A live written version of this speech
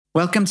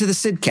Welcome to the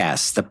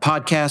Sidcast, the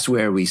podcast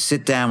where we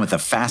sit down with a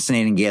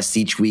fascinating guest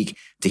each week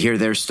to hear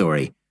their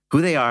story,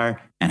 who they are,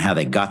 and how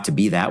they got to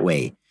be that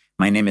way.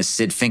 My name is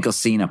Sid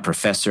Finkelstein, a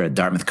professor at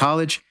Dartmouth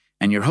College,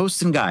 and your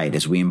host and guide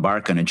as we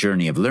embark on a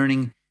journey of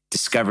learning,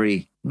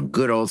 discovery, and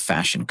good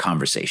old-fashioned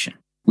conversation.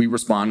 We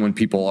respond when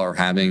people are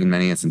having, in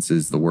many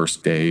instances, the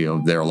worst day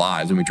of their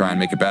lives, and we try and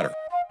make it better.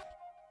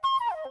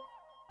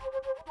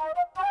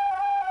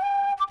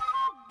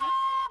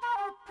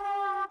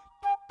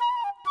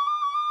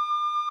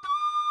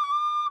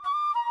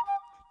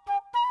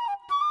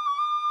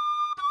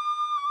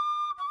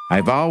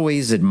 I've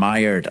always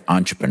admired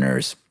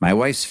entrepreneurs. My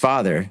wife's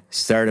father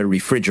started a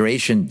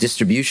refrigeration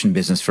distribution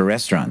business for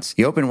restaurants.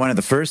 He opened one of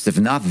the first, if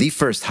not the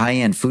first,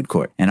 high-end food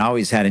court and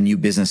always had a new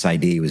business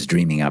idea he was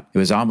dreaming up. It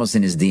was almost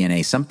in his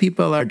DNA. Some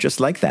people are just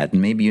like that,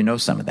 and maybe you know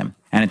some of them.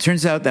 And it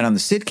turns out that on the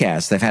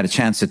Sidcast, I've had a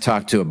chance to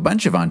talk to a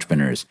bunch of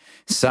entrepreneurs.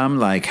 Some,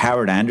 like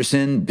Howard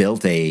Anderson,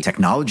 built a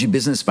technology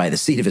business by the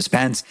seat of his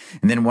pants.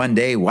 And then one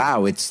day,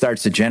 wow, it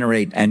starts to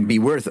generate and be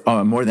worth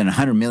more than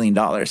 $100 million.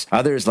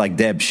 Others, like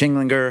Deb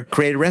Schindlinger,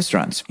 created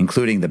restaurants,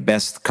 including the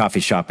best coffee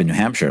shop in New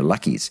Hampshire,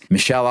 Lucky's.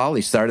 Michelle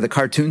Ollie started the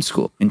cartoon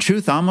school. In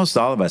truth, almost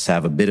all of us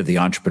have a bit of the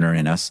entrepreneur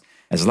in us,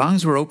 as long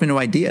as we're open to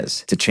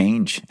ideas, to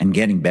change, and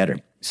getting better.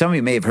 Some of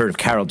you may have heard of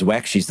Carol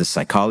Dweck. She's the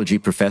psychology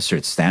professor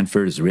at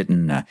Stanford, has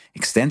written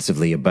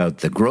extensively about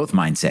the growth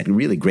mindset.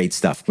 Really great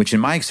stuff, which in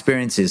my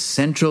experience is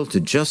central to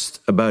just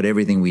about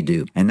everything we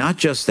do. And not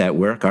just at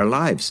work, our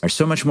lives are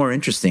so much more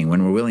interesting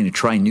when we're willing to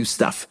try new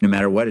stuff, no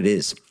matter what it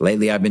is.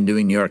 Lately, I've been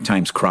doing New York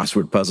Times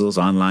crossword puzzles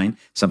online,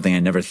 something I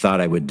never thought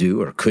I would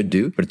do or could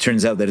do. But it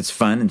turns out that it's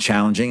fun and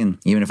challenging. And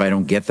even if I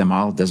don't get them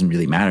all, it doesn't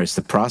really matter. It's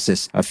the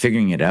process of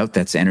figuring it out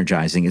that's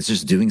energizing. It's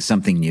just doing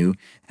something new.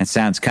 That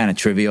sounds kind of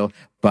trivial,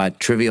 but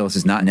trivial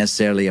is not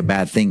necessarily a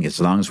bad thing as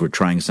long as we're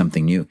trying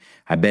something new.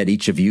 I bet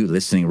each of you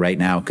listening right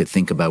now could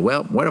think about,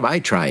 well, what have I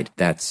tried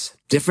that's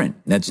different,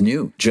 that's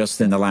new,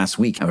 just in the last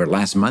week or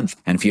last month?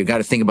 And if you got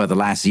to think about the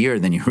last year,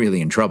 then you're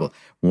really in trouble.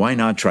 Why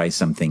not try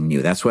something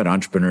new? That's what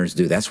entrepreneurs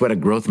do. That's what a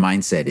growth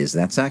mindset is.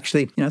 That's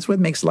actually, that's what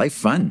makes life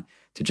fun.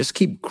 To just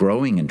keep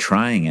growing and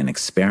trying and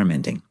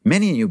experimenting.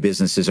 Many new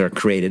businesses are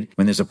created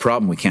when there's a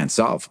problem we can't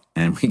solve,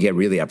 and we get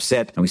really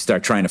upset and we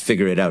start trying to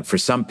figure it out. For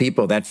some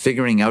people, that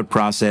figuring out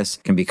process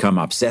can become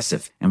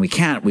obsessive, and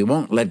we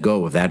won't let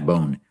go of that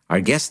bone.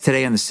 Our guest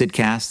today on the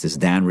Sidcast is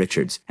Dan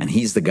Richards, and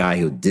he's the guy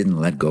who didn't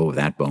let go of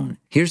that bone.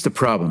 Here's the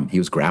problem he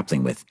was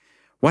grappling with.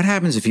 What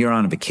happens if you're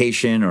on a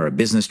vacation or a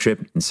business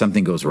trip and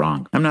something goes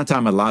wrong? I'm not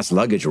talking about lost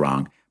luggage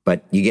wrong,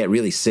 but you get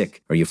really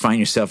sick, or you find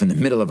yourself in the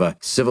middle of a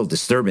civil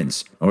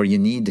disturbance, or you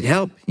need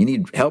help. You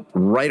need help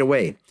right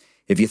away.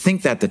 If you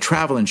think that the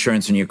travel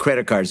insurance on your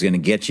credit card is going to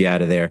get you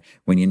out of there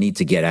when you need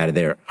to get out of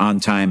there on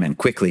time and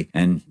quickly,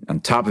 and on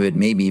top of it,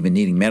 maybe even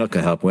needing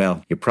medical help,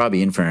 well, you're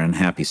probably in for an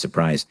unhappy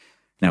surprise.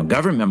 Now,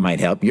 government might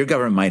help, your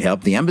government might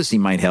help, the embassy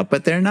might help,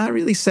 but they're not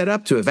really set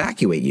up to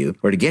evacuate you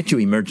or to get you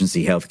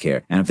emergency health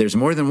care. And if there's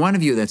more than one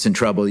of you that's in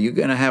trouble, you're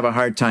going to have a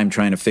hard time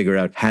trying to figure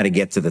out how to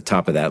get to the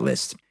top of that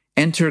list.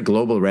 Enter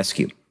Global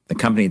Rescue, the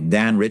company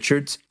Dan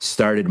Richards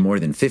started more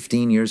than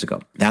 15 years ago.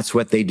 That's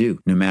what they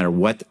do, no matter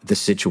what the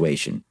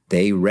situation.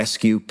 They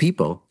rescue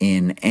people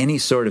in any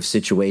sort of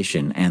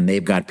situation, and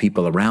they've got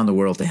people around the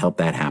world to help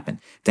that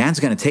happen. Dan's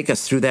going to take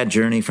us through that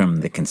journey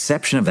from the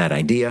conception of that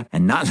idea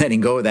and not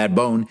letting go of that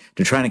bone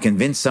to trying to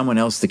convince someone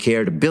else to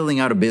care, to building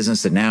out a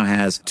business that now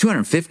has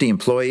 250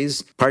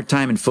 employees,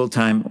 part-time and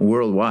full-time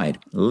worldwide.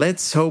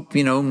 Let's hope,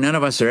 none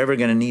of us are ever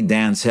going to need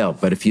Dan's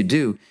help, but if you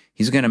do,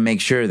 he's going to make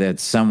sure that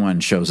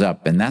someone shows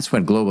up. And that's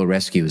what Global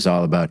Rescue is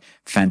all about.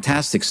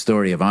 Fantastic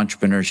story of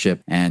entrepreneurship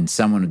and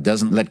someone who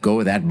doesn't let go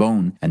of that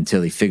bone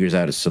until he figures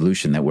out a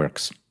solution that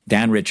works.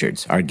 Dan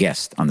Richards, our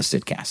guest on the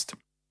Sidcast.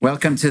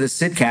 Welcome to the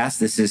Sidcast.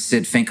 This is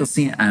Sid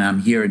Finkelstein, and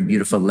I'm here in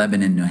beautiful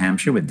Lebanon, New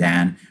Hampshire with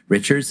Dan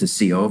Richards, the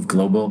CEO of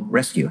Global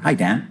Rescue. Hi,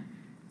 Dan.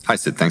 Hi,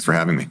 Sid. Thanks for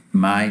having me.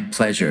 My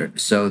pleasure.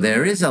 So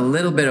there is a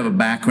little bit of a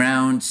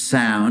background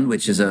sound,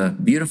 which is a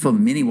beautiful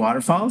mini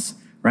waterfalls.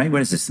 Right?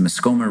 What is this, the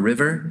Muskoma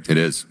River? It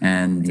is.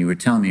 And you were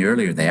telling me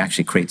earlier, they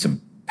actually create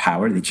some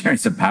power. They generate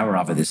some power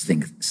off of this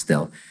thing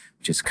still,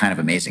 which is kind of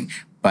amazing.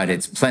 But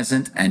it's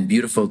pleasant and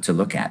beautiful to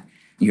look at.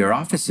 Your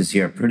offices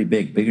here are pretty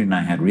big, bigger than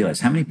I had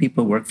realized. How many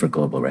people work for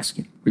Global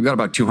Rescue? We've got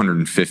about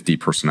 250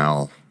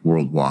 personnel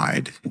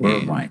worldwide.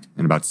 And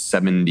about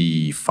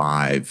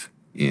 75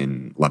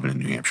 in Lebanon,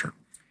 New Hampshire.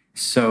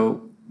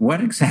 So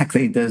what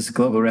exactly does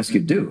Global Rescue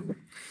do?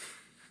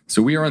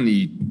 So we are in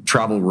the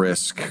travel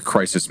risk,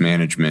 crisis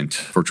management,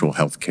 virtual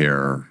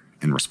healthcare,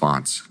 and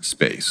response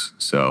space.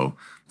 So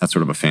that's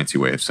sort of a fancy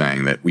way of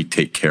saying that we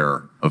take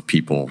care of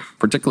people,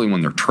 particularly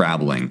when they're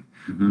traveling,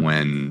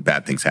 when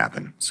bad things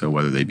happen. So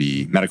whether they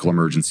be medical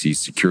emergencies,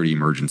 security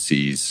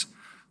emergencies,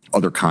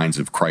 other kinds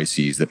of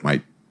crises that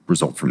might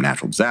result from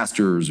natural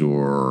disasters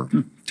or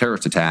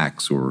terrorist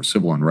attacks or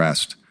civil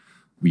unrest,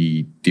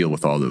 we deal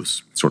with all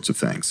those sorts of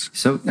things.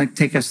 So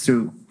take us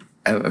through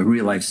a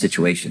real-life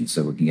situation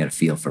so we can get a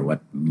feel for what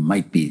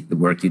might be the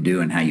work you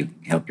do and how you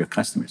help your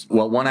customers.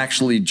 Well, one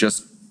actually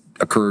just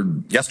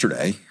occurred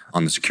yesterday.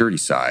 on the security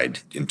side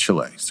in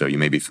Chile. So you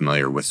may be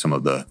familiar with some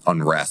of the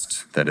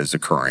unrest that is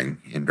occurring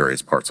in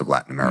various parts of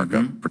Latin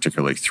America,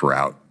 particularly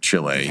throughout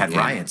Chile. We had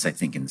riots, I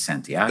think, in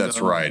Santiago.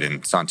 That's right,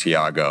 in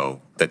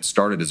Santiago, that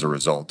started as a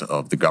result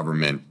of the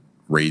government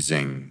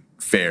raising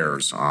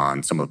fares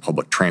on some of the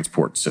public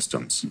transport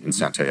systems in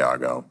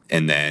Santiago,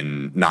 and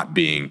then not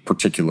being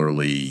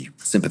particularly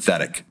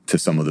sympathetic to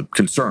some of the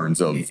concerns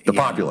of the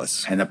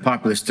populace. And the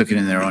populace took it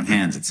in their own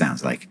hands, it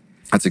sounds like.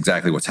 That's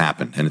exactly what's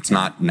happened. And it's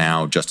not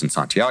now just in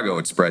Santiago.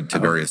 It's spread to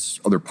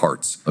various other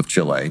parts of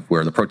Chile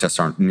where the protests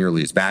aren't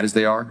nearly as bad as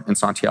they are in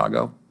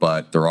Santiago.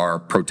 But there are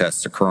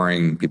protests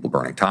occurring, people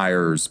burning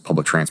tires,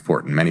 public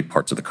transport in many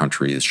parts of the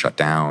country is shut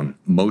down.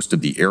 Most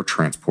of the air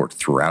transport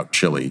throughout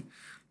Chile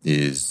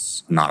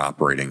is not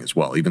operating as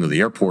well. Even though the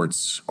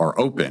airports are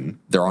open,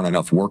 there aren't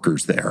enough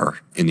workers there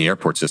in the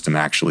airport system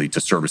actually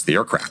to service the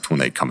aircraft when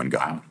they come and go.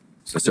 Wow.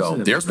 So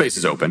the airspace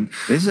is open.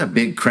 This is a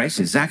big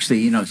crisis.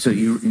 Actually,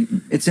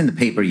 it's in the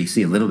paper, you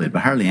see a little bit,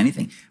 but hardly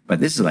anything. But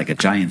this is like a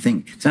giant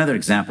thing. It's another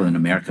example in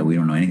America. We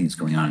don't know anything that's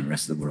going on in the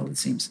rest of the world, it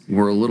seems.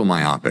 We're a little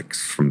myopic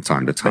from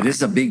time to time. But this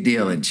is a big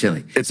deal in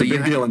Chile. It's a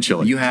big deal in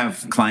Chile. You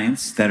have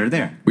clients that are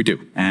there. We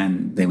do.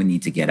 And they would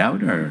need to get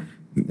out, or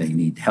they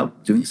need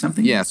help doing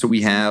something? Yeah, so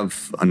we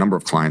have a number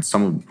of clients,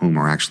 some of whom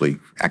are actually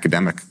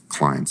academic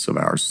clients of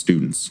ours,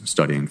 students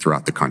studying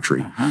throughout the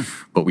country.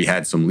 But we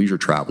had some leisure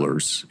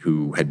travelers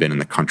who had been in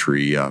the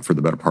country for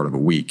the better part of a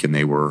week, and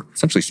they were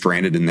essentially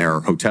stranded in their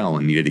hotel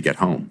and needed to get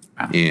home.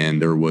 Wow.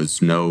 And there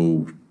was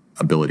no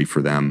ability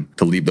for them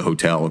to leave the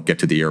hotel, get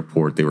to the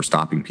airport. They were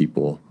stopping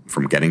people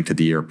from getting to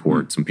the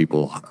airport. Some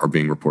people are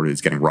being reported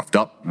as getting roughed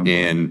up.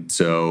 And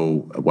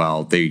so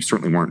while they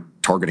certainly weren't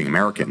targeting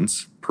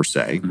Americans per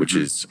se, which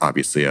is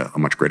obviously a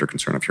much greater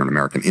concern if you're an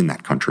American in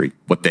that country,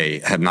 what they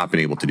have not been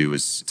able to do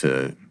is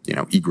to,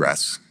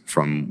 egress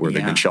from where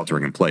they've been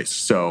sheltering in place.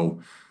 So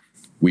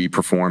we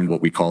performed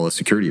what we call a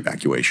security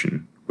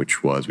evacuation,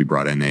 which was we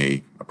brought in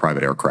a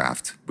private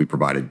aircraft. We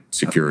provided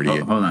security.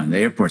 Hold on. The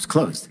airport's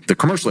closed. The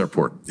commercial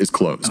airport is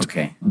closed.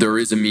 Okay. There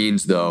is a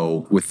means,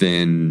 though,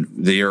 within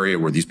the area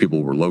where these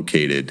people were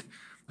located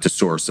to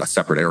source a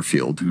separate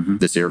airfield.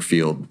 This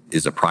airfield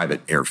is a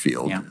private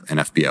airfield, an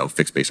FBO,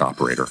 fixed base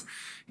operator.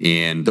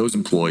 And those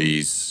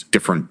employees,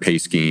 different pay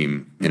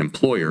scheme and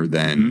employer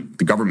than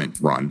the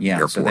government-run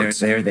airports.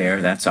 So they're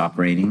there. That's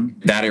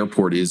operating. That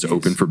airport is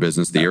open for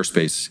business. The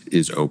airspace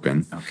is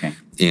open. Okay.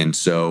 And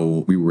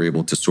so we were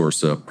able to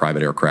source a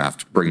private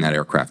aircraft, bring that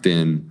aircraft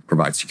in,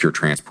 provide secure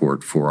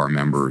transport for our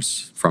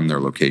members from their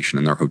location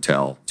and their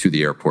hotel to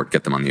the airport,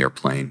 get them on the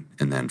airplane,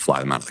 and then fly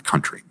them out of the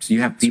country. So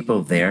you have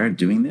people there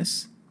doing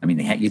this? I mean,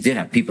 you did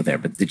have people there,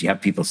 but did you have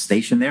people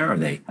stationed there, or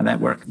how'd that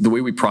work? The way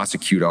we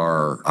prosecute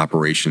our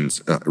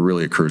operations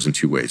really occurs in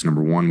two ways.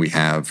 Number one, we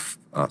have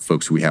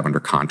folks who we have under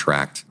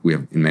contract. We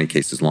have, in many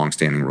cases,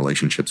 longstanding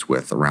relationships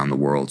with around the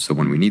world. So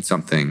when we need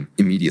something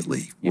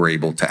immediately, we're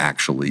able to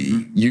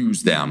actually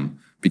use them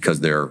because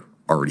they're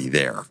already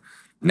there.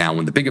 Now,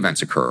 when the big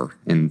events occur,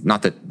 and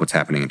not that what's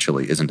happening in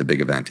Chile isn't a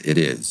big event, it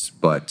is,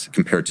 but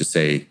compared to,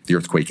 say, the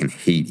earthquake in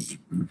Haiti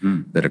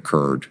that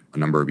occurred a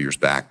number of years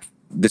back,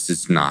 this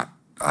is not,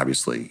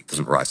 obviously,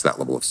 doesn't rise to that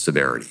level of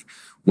severity.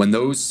 When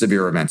those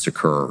severe events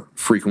occur,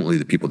 frequently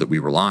the people that we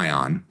rely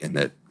on and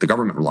that the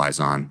government relies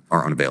on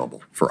are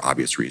unavailable for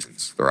obvious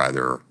reasons. They're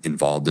either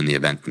involved in the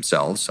event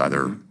themselves,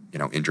 either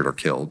injured or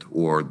killed,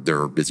 or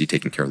they're busy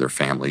taking care of their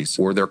families,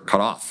 or they're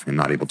cut off and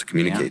not able to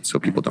communicate, so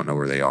people don't know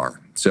where they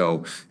are.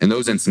 So in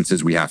those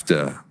instances, we have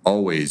to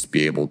always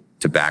be able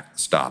to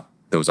backstop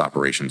those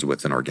operations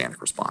with an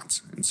organic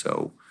response. And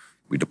so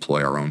we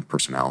deploy our own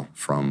personnel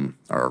from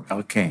our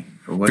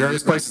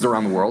various places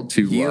around the world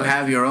to... You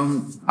have your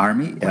own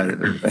army,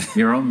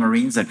 your own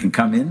Marines that can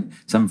come in,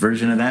 some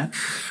version of that?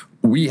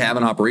 We have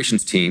an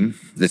operations team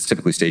that's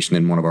typically stationed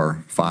in one of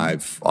our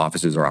 5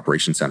 offices or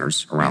operation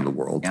centers around the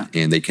world,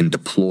 and they can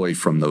deploy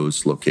from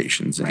those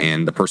locations.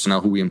 And the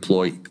personnel who we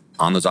employ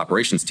on those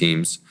operations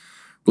teams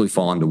really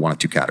fall into one of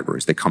 2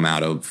 categories. They come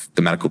out of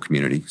the medical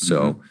community,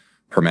 so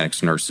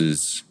paramedics,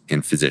 nurses,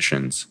 and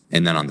physicians.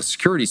 And then on the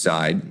security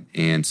side,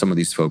 and some of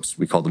these folks,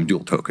 we call them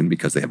dual token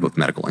because they have both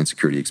medical and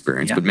security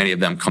experience, but many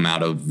of them come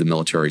out of the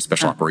military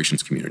special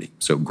operations community.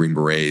 So Green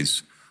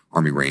Berets,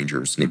 Army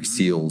Rangers, Navy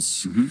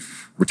SEALs,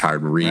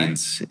 retired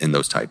Marines, and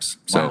those types.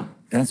 So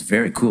that's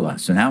very cool.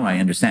 So now I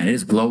understand. It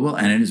is global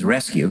and it is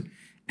rescue.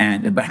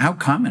 But how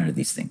common are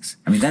these things?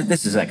 I mean,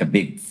 this is like a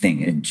big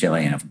thing in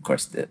Chile, and of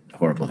course the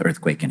horrible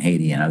earthquake in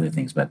Haiti and other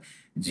things. But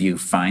do you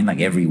find like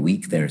every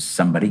week there's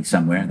somebody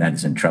somewhere that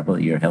is in trouble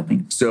that you're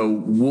helping? So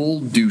we'll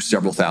do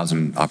several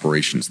thousand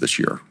operations this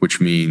year, which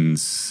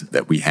means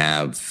that we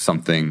have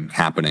something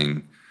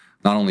happening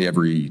not only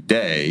every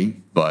day,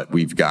 but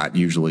we've got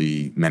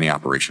usually many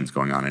operations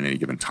going on at any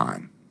given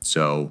time.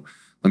 So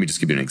let me just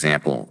give you an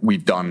example.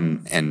 We've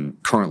done, and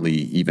currently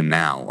even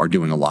now, are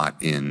doing a lot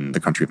in the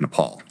country of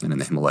Nepal and in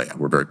the Himalaya.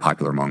 We're very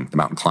popular among the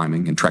mountain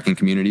climbing and trekking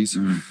communities.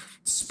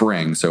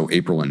 Spring, so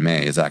April and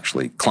May, is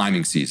actually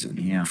climbing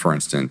season, for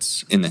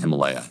instance, in the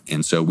Himalaya.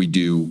 And so we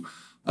do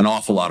an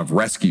awful lot of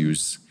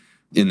rescues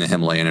in the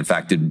Himalaya, and in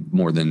fact did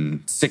more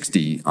than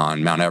 60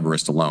 on Mount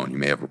Everest alone. You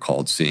may have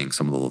recalled seeing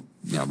some of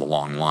the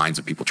long lines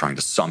of people trying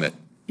to summit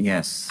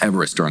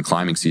Everest during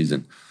climbing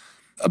season.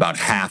 About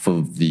half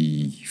of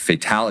the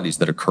fatalities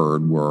that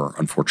occurred were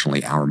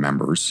unfortunately our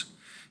members,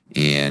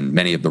 and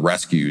many of the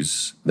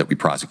rescues that we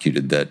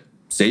prosecuted that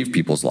saved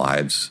people's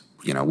lives,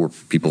 were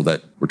people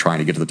that were trying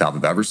to get to the top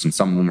of Everest, and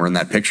some of them were in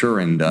that picture.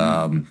 And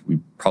we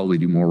probably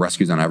do more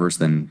rescues on Everest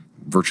than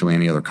virtually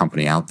any other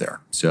company out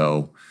there.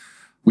 So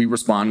we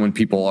respond when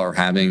people are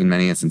having, in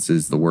many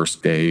instances, the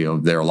worst day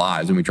of their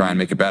lives, and we try and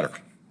make it better.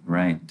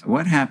 Right.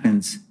 What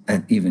happens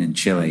even in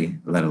Chile,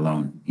 let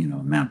alone,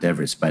 Mount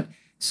Everest? But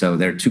so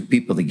there are two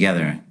people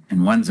together,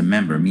 and one's a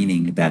member,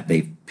 meaning that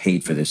they've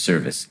paid for their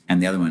service,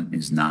 and the other one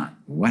is not.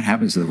 What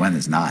happens to the one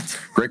that's not?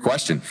 Great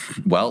question.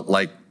 Well,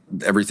 like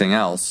everything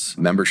else,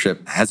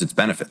 membership has its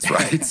benefits,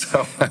 right?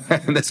 So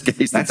in this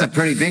case, that's a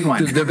pretty big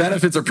one. The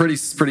benefits are pretty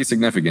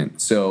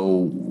significant.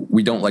 So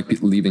we don't like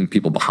leaving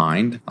people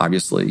behind.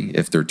 Obviously,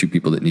 if there are two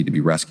people that need to be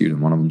rescued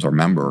and one of them's our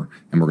member,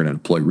 and we're going to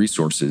deploy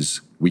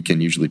resources, we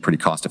can usually pretty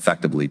cost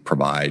effectively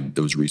provide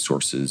those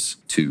resources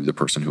to the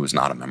person who is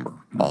not a member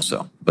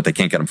also. But they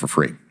can't get them for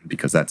free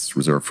because that's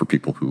reserved for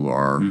people who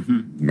are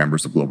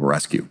members of Global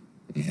Rescue.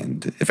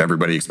 And if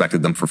everybody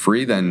expected them for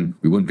free, then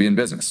we wouldn't be in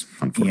business,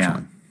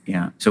 unfortunately.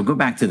 Yeah. So go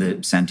back to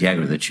the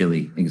Santiago, the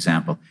Chile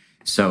example.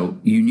 So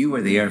you knew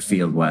where the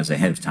airfield was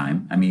ahead of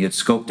time. I mean, you had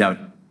scoped out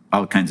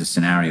all kinds of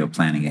scenario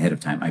planning ahead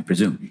of time, I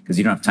presume, because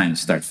you don't have time to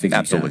start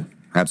figuring it out.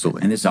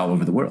 Absolutely. And this is all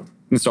over the world.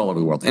 It's all over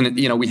the world. And,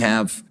 we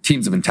have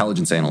teams of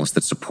intelligence analysts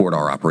that support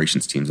our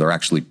operations teams. They're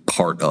actually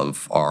part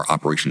of our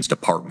operations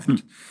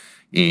department.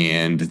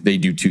 And they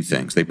do two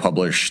things. They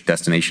publish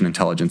destination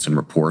intelligence and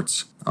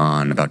reports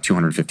on about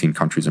 215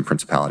 countries and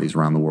principalities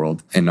around the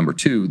world. And number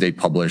two, they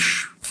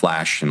publish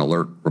flash and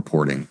alert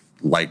reporting,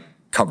 like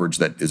coverage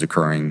that is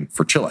occurring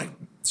for Chile.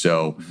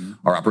 So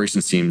our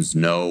operations teams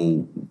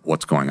know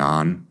what's going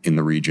on in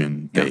the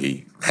region.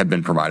 They have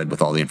been provided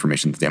with all the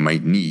information that they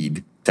might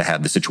need to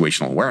have the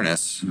situational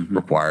awareness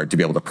required to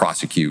be able to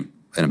prosecute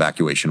an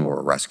evacuation or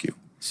a rescue.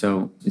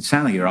 So it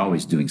sounds like you're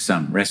always doing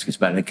some rescues,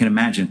 but I can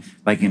imagine,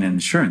 like in an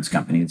insurance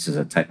company, this is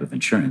a type of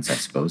insurance, I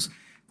suppose,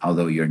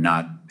 although you're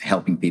not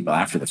helping people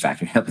after the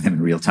fact, you're helping them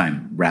in real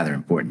time, rather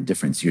important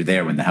difference. You're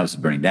there when the house is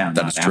burning down,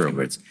 not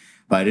afterwards.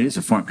 But it is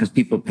a form, because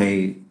people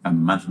pay a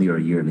monthly or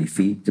a yearly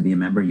fee to be a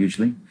member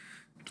usually,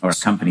 or a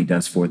company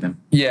does for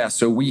them. Yeah,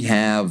 so we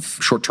have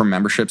short-term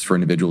memberships for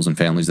individuals and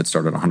families that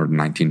start at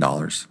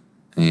 $119.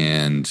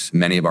 And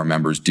many of our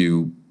members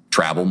do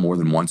travel more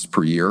than once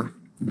per year.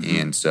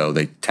 And so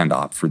they tend to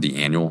opt for the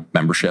annual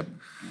membership.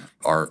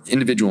 Our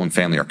individual and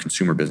family, our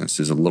consumer business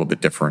is a little bit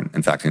different.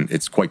 In fact,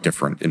 it's quite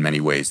different in many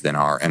ways than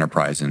our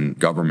enterprise and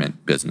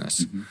government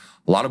business.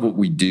 A lot of what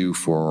we do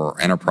for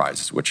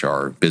enterprises, which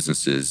are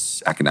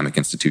businesses, academic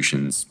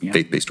institutions,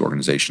 faith-based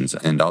organizations,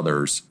 and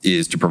others,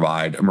 is to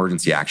provide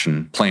emergency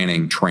action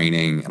planning,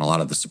 training, and a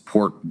lot of the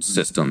support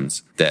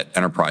systems that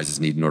enterprises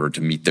need in order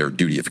to meet their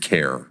duty of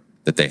care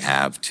that they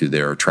have to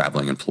their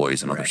traveling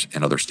employees and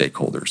other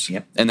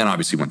stakeholders. And then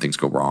obviously when things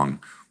go wrong,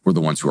 we're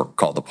the ones who are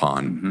called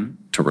upon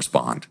to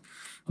respond.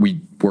 We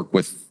work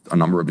with a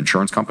number of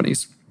insurance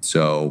companies.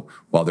 So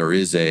while there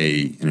is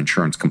an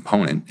insurance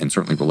component and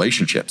certainly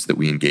relationships that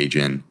we engage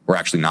in, we're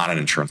actually not an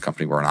insurance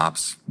company, we're an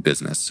ops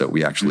business. So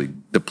we actually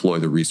deploy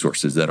the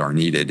resources that are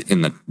needed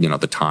in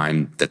the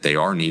time that they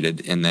are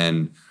needed. And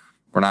then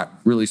we're not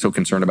really so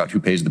concerned about who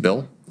pays the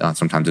bill.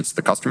 Sometimes it's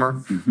the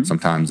customer.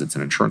 Sometimes it's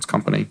an insurance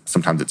company.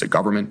 Sometimes it's a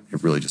government.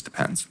 It really just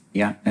depends.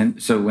 Yeah.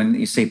 And so when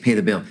you say pay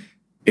the bill,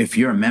 if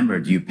you're a member,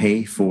 do you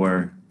pay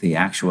for the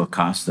actual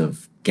cost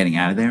of getting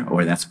out of there,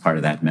 or that's part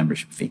of that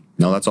membership fee?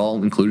 No, that's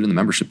all included in the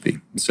membership fee.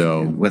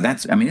 So, well,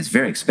 it's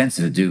very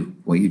expensive to do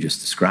what you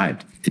just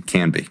described. It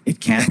can be. It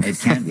can be.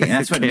 And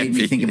that's what made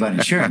me think about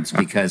insurance,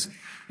 because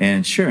in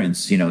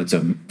insurance, it's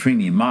a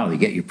premium model. You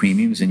get your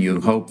premiums and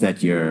you hope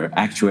that your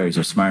actuaries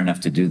are smart enough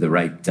to do the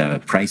right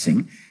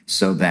pricing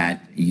so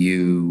that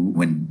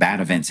when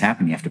bad events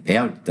happen, you have to pay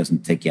out. It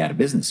doesn't take you out of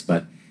business,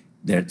 but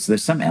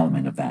there's some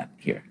element of that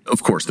here.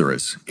 Of course there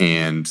is.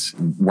 And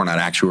we're not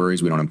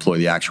actuaries. We don't employ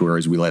the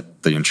actuaries. We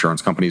let the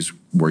insurance companies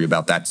worry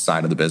about that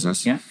side of the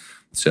business. Yeah.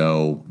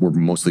 So we're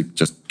mostly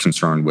just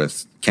concerned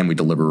with, can we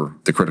deliver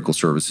the critical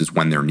services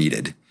when they're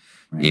needed?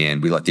 Right.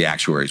 And we let the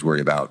actuaries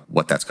worry about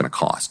what that's going to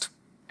cost.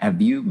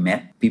 Have you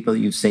met people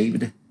you've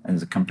saved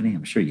as a company?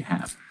 I'm sure you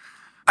have.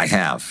 I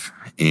have.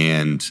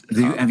 And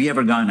have you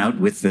ever gone out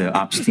with the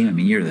ops team? I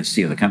mean, you're the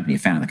CEO of the company, a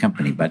fan of the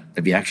company, but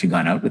have you actually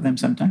gone out with them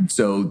sometimes?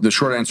 So the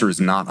short answer is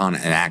not on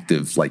an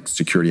active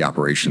security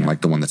operation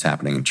like the one that's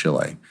happening in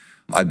Chile.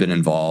 I've been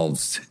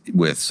involved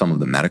with some of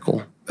the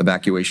medical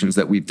evacuations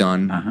that we've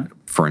done.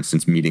 For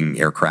instance, meeting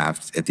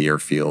aircraft at the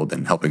airfield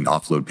and helping to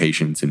offload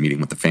patients and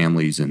meeting with the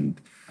families and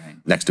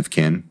next of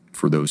kin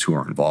for those who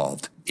are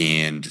involved.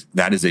 And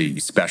that is a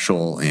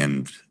special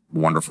and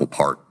wonderful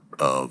part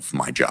of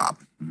my job.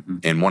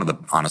 And one of the,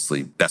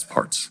 honestly, best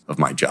parts of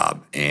my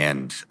job.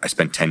 And I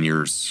spent 10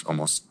 years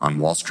almost on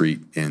Wall Street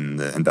in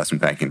the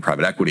investment banking and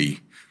private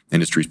equity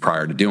industries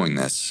prior to doing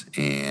this,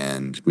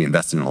 and we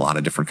invested in a lot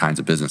of different kinds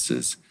of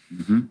businesses.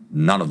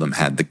 None of them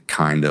had the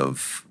kind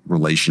of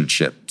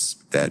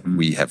relationships that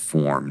we have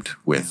formed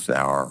with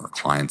our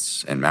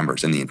clients and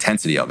members. And the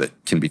intensity of it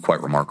can be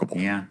quite remarkable.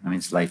 Yeah, I mean,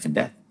 it's life and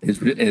death. It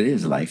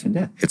is life and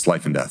death. It's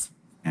life and death.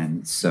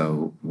 And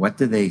so what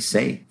do they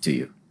say to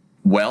you?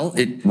 Well,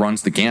 it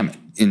runs the gamut.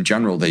 In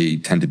general, they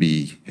tend to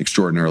be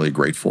extraordinarily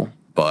grateful.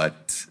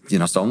 But,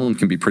 some of them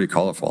can be pretty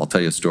colorful. I'll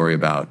tell you a story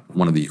about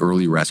one of the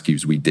early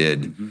rescues we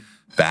did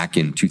back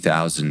in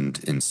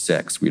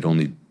 2006. We'd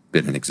only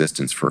been in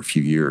existence for a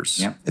few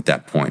years at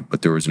that point.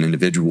 But there was an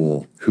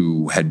individual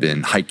who had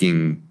been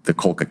hiking the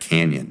Colca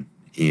Canyon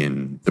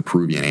in the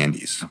Peruvian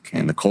Andes. Okay.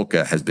 And the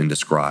Colca has been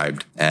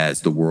described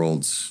as the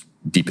world's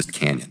deepest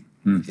canyon.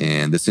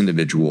 And this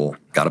individual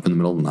got up in the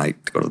middle of the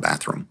night to go to the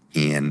bathroom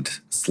and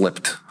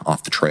slipped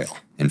off the trail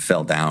and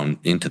fell down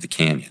into the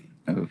canyon.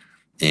 Oh.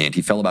 And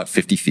he fell about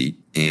 50 feet.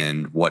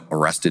 And what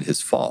arrested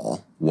his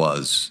fall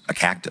was a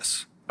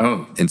cactus.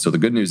 Oh. And so the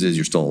good news is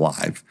you're still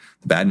alive.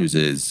 The bad news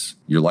is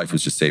your life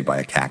was just saved by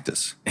a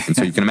cactus. And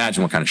so you can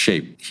imagine what kind of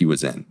shape he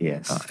was in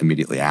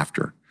immediately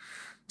after.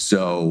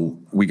 So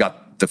we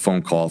got the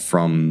phone call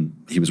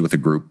he was with a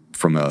group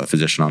from a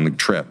physician on the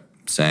trip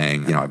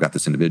saying, I've got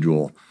this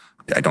individual.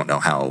 I don't know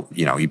how,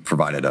 he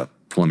provided a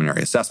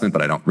preliminary assessment,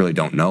 but I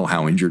don't know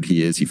how injured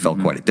he is. He fell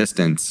quite a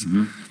distance.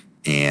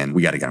 And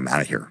we got to get him out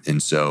of here.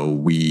 And so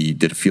we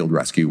did a field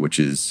rescue, which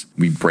is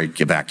we break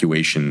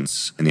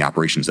evacuations and the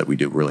operations that we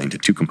do really into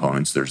two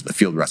components. There's the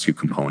field rescue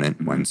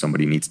component when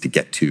somebody needs to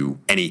get to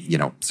any,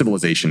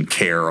 civilization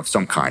care of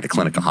some kind, a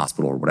clinic, a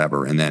hospital, or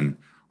whatever. And then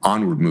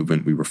onward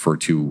movement, we refer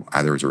to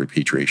either as a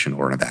repatriation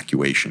or an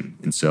evacuation.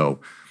 And so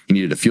he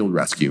needed a field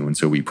rescue. And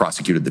so we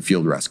prosecuted the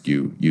field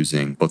rescue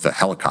using both a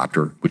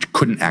helicopter, which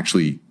couldn't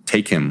actually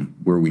take him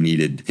where we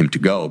needed him to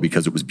go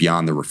because it was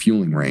beyond the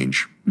refueling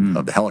range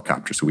of the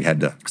helicopter. So we had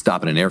to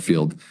stop at an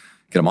airfield,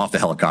 get him off the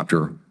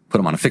helicopter, put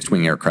him on a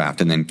fixed-wing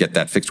aircraft, and then get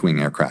that fixed-wing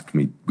aircraft.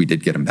 We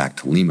did get him back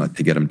to Lima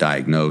to get him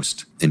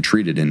diagnosed and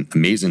treated. And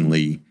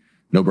amazingly,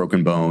 no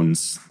broken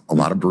bones, a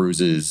lot of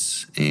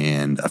bruises,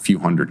 and a few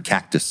hundred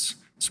cactus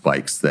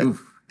spikes that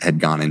had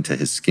gone into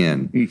his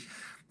skin.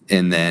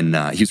 And then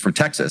he was from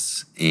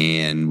Texas,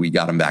 and we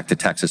got him back to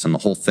Texas, and the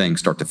whole thing,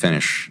 start to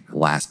finish,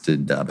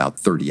 lasted about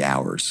 30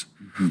 hours.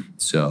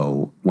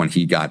 So when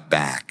he got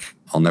back,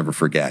 I'll never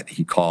forget,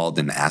 he called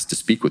and asked to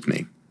speak with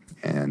me.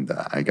 And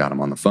I got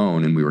him on the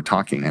phone, and we were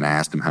talking, and I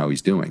asked him how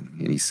he's doing.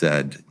 And he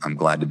said, I'm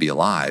glad to be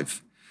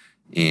alive,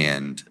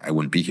 and I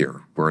wouldn't be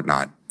here were it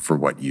not for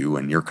what you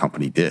and your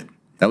company did.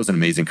 That was an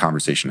amazing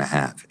conversation to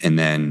have. And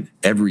then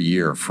every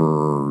year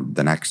for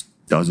the next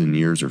dozen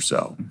years or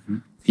so,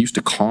 he used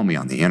to call me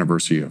on the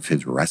anniversary of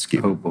his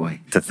rescue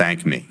to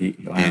thank me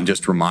and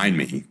just remind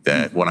me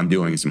that what I'm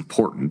doing is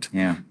important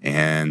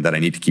and that I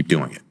need to keep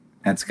doing it.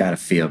 That's got to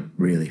feel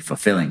really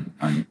fulfilling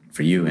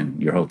for you and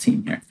your whole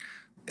team here.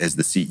 As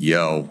the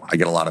CEO, I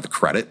get a lot of the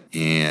credit,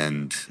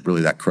 and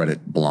really that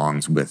credit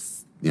belongs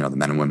with the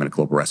men and women at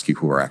Global Rescue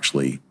who are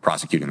actually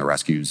prosecuting the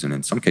rescues and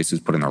in some cases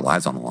putting their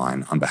lives on the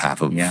line on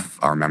behalf of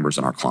our members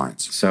and our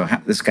clients. So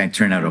this guy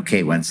turned out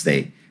okay once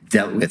they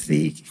dealt with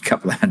the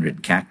couple of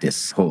hundred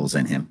cactus holes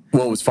in him.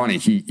 Well, it was funny.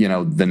 He,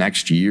 the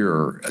next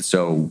year,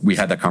 so we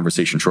had that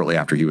conversation shortly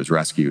after he was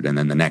rescued. And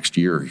then the next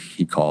year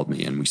he called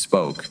me and we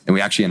spoke. And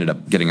we actually ended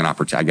up getting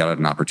I got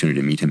an opportunity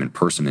to meet him in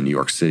person in New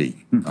York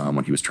City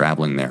when he was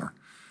traveling there.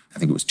 I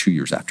think it was 2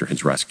 years after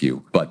his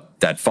rescue. But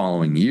that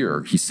following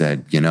year, he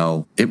said,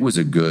 it was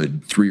a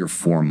good 3 or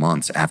 4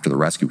 months after the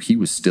rescue. He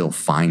was still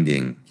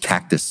finding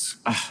cactus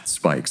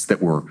spikes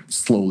that were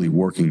slowly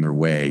working their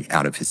way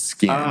out of his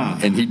skin.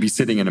 And he'd be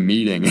sitting in a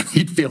meeting and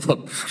he'd feel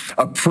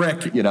a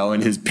prick,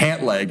 in his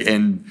pant leg.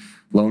 And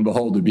lo and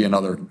behold, there'd be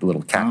another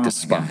little cactus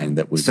spine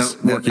that was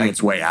working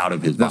its way out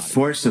of his body. The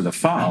force of the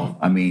fall,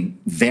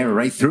 they're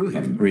right through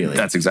him, really.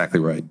 That's exactly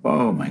right.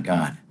 Oh, my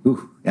God.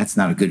 Ooh, that's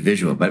not a good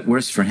visual, but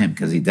worse for him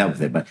because he dealt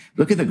with it. But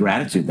look at the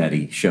gratitude that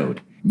he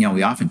showed.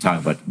 We often talk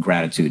about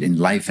gratitude in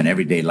life and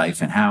everyday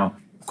life and how,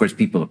 of course,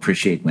 people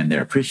appreciate when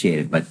they're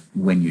appreciated. But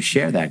when you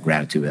share that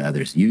gratitude with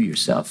others, you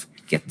yourself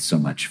get so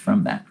much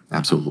from that.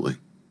 Absolutely.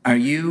 Are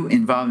you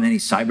involved in any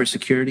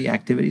cybersecurity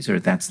activities, or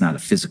that's not a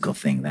physical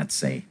thing?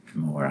 That's I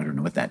don't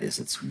know what that is.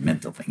 It's a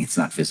mental thing. It's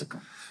not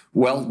physical.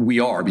 Well, we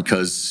are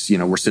because,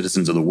 we're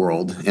citizens of the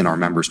world and our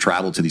members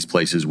travel to these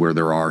places where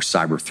there are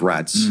cyber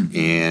threats.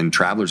 And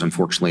travelers,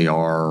 unfortunately,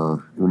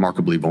 are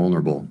remarkably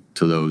vulnerable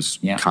to those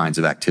kinds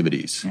of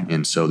activities.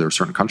 And so there are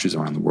certain countries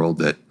around the world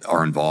that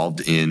are involved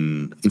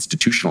in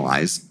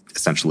institutionalized,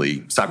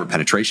 essentially, cyber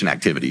penetration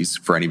activities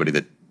for anybody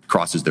that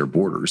crosses their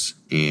borders.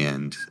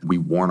 And we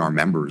warn our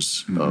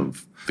members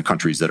of the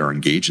countries that are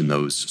engaged in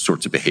those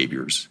sorts of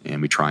behaviors.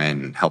 And we try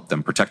and help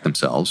them protect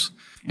themselves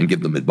and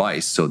give them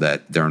advice so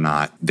that they're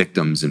not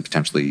victims in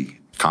potentially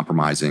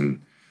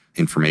compromising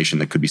information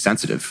that could be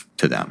sensitive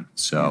to them.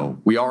 So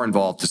we are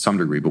involved to some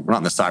degree, but we're not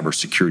in the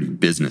cybersecurity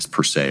business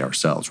per se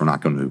ourselves. We're not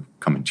going to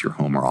come into your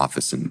home or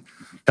office and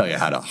tell you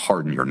how to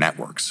harden your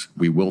networks.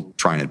 We will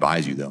try and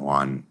advise you, though,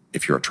 on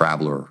if you're a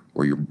traveler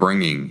or you're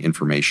bringing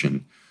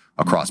information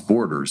across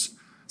borders,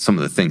 some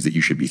of the things that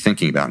you should be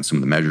thinking about and some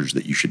of the measures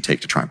that you should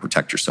take to try and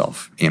protect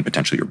yourself and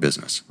potentially your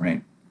business.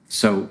 Right.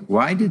 So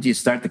why did you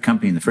start the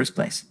company in the first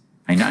place?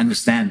 I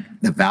understand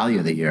the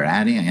value that you're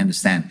adding. I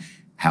understand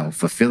how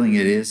fulfilling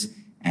it is.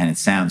 And it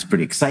sounds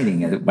pretty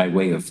exciting by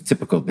way of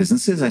typical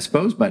businesses, I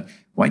suppose. But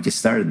why did you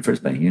start in the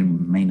first place? You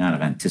may not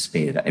have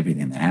anticipated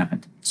everything that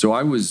happened. So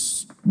I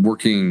was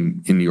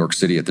working in New York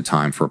City at the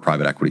time for a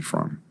private equity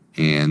firm.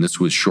 And this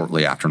was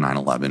shortly after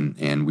 9/11.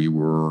 And we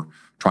were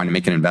trying to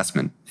make an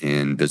investment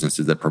in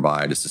businesses that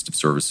provide assistive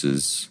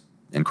services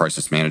and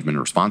crisis management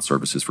and response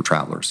services for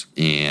travelers.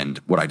 And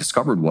what I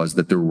discovered was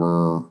that there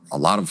were a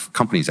lot of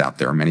companies out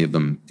there, many of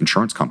them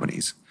insurance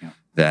companies,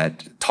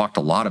 that talked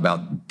a lot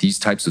about these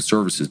types of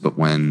services, but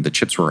when the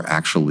chips were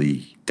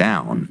actually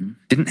down,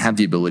 didn't have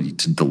the ability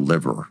to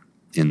deliver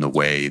in the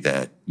way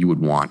that you would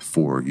want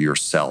for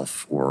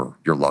yourself or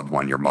your loved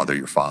one, your mother,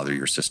 your father,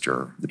 your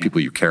sister, the people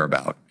you care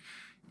about.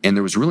 And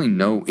there was really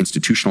no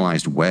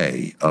institutionalized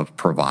way of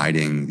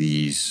providing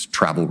these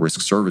travel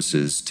risk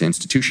services to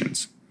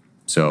institutions.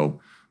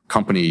 So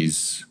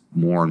companies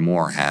more and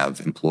more have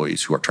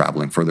employees who are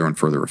traveling further and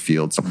further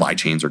afield. Supply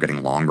chains are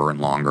getting longer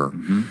and longer.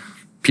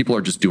 People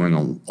are just doing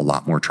a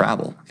lot more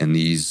travel. And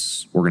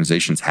these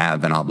organizations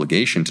have an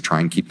obligation to try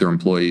and keep their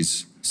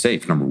employees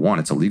safe. Number one,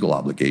 it's a legal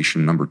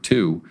obligation. Number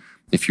two,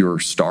 if your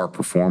star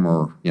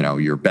performer,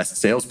 your best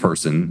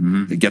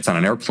salesperson gets on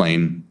an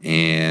airplane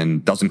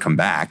and doesn't come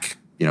back,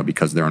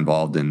 because they're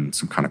involved in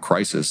some kind of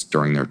crisis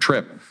during their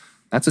trip,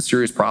 that's a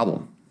serious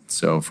problem.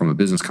 So from a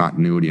business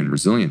continuity and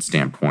resilience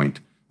standpoint,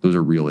 those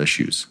are real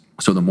issues.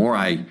 So the more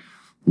I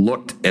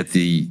looked at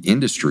the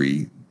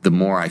industry, the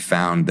more I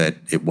found that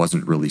it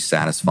wasn't really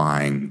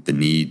satisfying the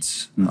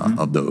needs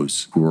of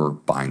those who were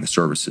buying the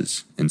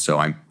services. And so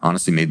I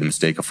honestly made the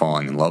mistake of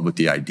falling in love with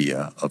the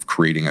idea of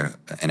creating an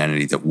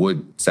entity that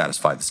would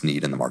satisfy this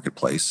need in the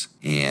marketplace.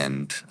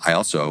 And I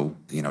also,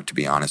 to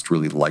be honest,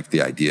 really liked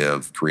the idea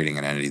of creating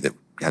an entity that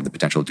had the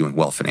potential of doing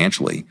well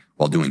financially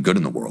while doing good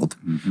in the world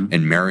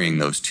and marrying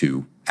those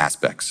two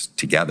aspects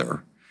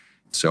together.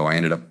 So I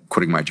ended up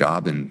quitting my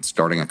job and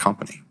starting a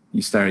company.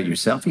 You started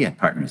yourself? You had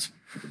partners?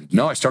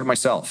 No, I started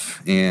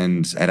myself,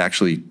 and it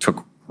actually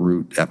took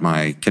root at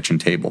my kitchen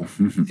table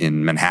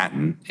in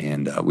Manhattan.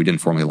 And we didn't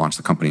formally launch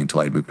the company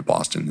until I had moved to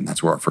Boston, and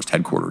that's where our first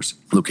headquarters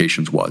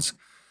locations was.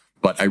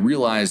 But I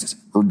realized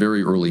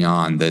very early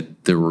on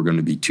that there were going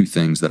to be two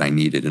things that I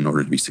needed in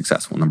order to be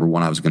successful. Number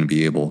one, I was going to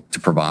be able to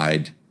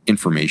provide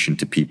information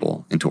to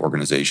people, into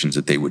organizations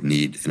that they would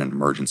need in an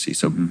emergency.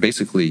 So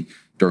basically,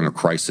 during a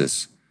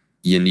crisis,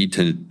 you need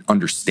to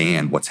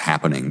understand what's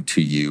happening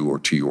to you or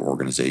to your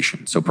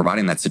organization. So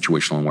providing that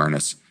situational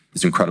awareness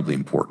is incredibly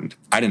important.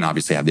 I didn't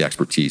obviously have the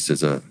expertise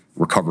as a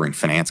recovering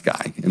finance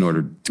guy in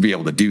order to be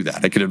able to do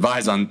that. I could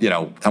advise on,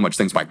 how much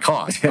things might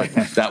cost, but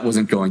that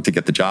wasn't going to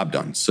get the job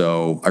done.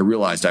 So I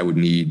realized I would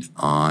need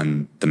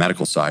on the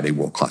medical side a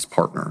world-class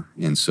partner.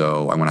 And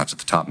so I went out to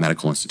the top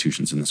medical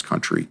institutions in this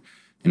country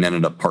and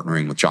ended up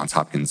partnering with Johns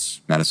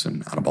Hopkins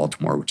Medicine out of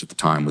Baltimore, which at the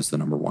time was the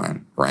number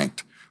one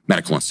ranked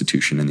medical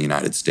institution in the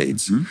United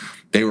States.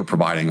 They were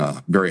providing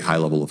a very high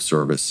level of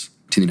service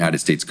to the United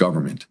States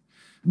government,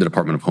 the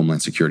Department of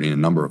Homeland Security, and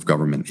a number of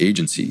government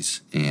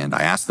agencies. And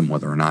I asked them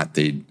whether or not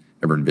they'd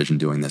ever envisioned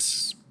doing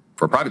this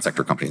for a private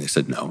sector company. They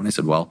said no. And I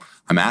said, well,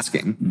 I'm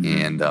asking.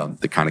 And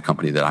the kind of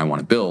company that I want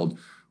to build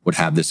would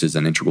have this as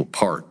an integral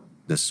part.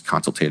 This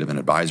consultative and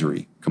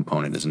advisory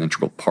component is an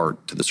integral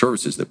part to the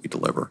services that we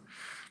deliver.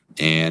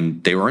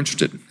 And they were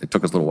interested. It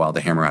took us a little while to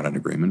hammer out an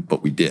agreement,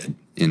 but we did.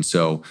 And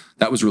so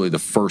that was really the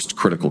first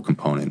critical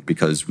component,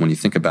 because when you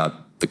think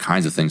about the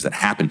kinds of things that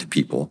happen to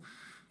people,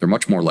 they're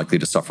much more likely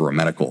to suffer a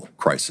medical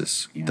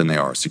crisis than they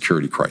are a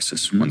security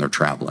crisis when they're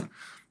traveling.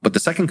 But the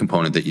second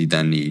component that you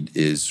then need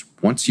is,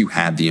 once you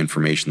have the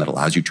information that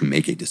allows you to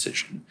make a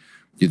decision,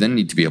 you then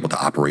need to be able to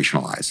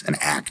operationalize and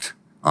act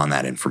on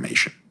that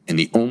information. And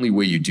the only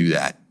way you do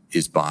that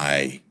is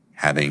by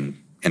having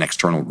an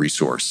external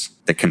resource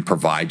that can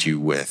provide you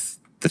with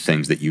the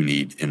things that you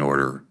need in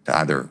order to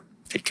either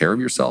take care of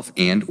yourself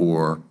and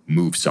or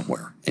move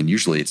somewhere. And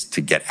usually it's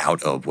to get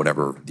out of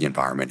whatever the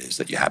environment is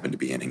that you happen to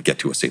be in and get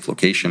to a safe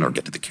location or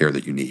get to the care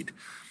that you need.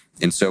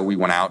 And so we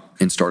went out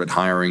and started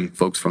hiring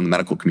folks from the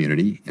medical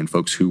community and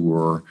folks who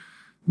were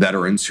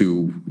veterans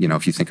who,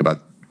 if you think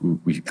about,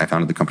 I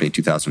founded the company in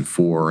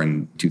 2004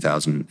 and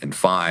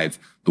 2005,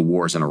 the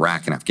wars in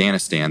Iraq and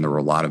Afghanistan, there were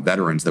a lot of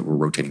veterans that were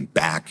rotating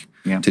back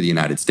to the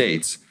United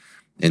States.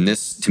 And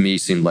this, to me,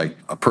 seemed like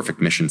a perfect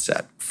mission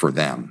set for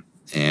them.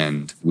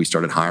 And we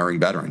started hiring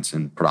veterans,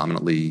 and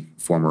predominantly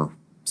former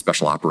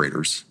special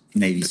operators.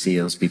 Navy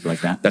SEALs, people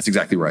like that. That's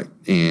exactly right.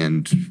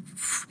 And,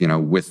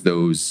 with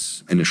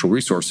those initial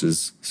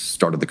resources,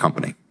 started the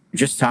company.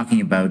 Just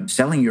talking about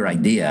selling your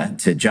idea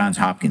to Johns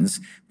Hopkins,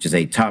 which is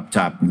a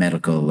top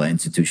medical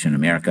institution in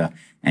America.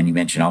 And you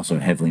mentioned also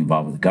heavily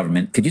involved with the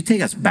government. Could you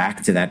take us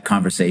back to that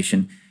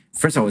conversation?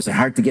 First of all, was it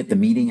hard to get the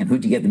meeting, and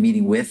who'd you get the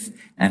meeting with?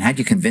 And how'd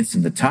you convince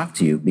them to talk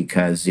to you?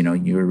 Because,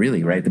 you were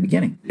really right at the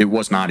beginning. It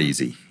was not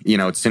easy.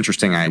 It's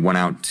interesting. I went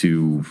out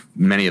to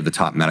many of the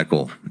top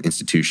medical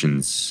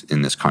institutions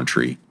in this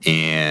country,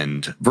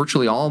 and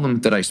virtually all of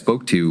them that I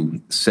spoke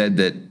to said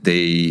that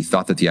they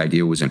thought that the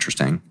idea was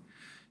interesting.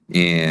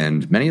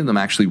 And many of them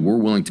actually were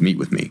willing to meet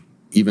with me,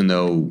 even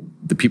though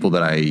the people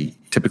that I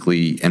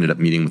typically ended up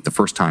meeting with the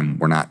first time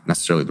were not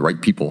necessarily the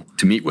right people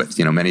to meet with.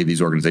 Many of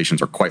these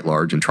organizations are quite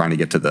large, and trying to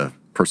get to the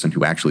person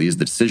who actually is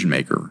the decision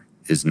maker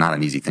is not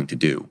an easy thing to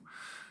do.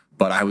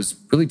 But I was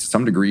really, to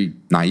some degree,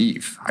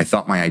 naive. I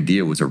thought my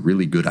idea was a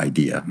really good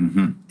idea,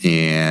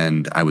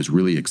 and I was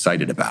really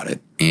excited about it.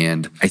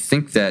 And I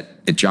think that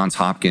at Johns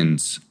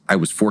Hopkins, I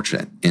was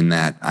fortunate in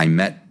that I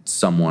met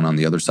someone on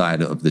the other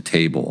side of the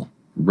table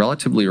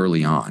relatively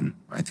early on.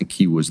 I think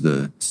he was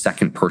the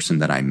second person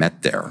that I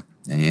met there.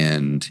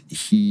 And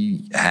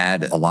he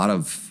had a lot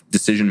of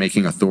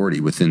decision-making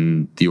authority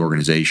within the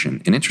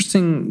organization. And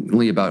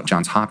interestingly about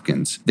Johns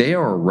Hopkins, they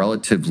are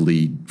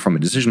relatively, from a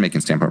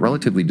decision-making standpoint,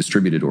 relatively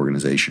distributed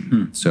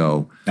organization.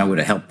 So that would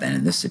have helped then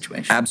in this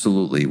situation.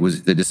 Absolutely.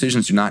 The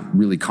decisions do not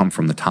really come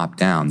from the top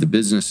down. The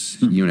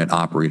business unit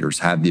operators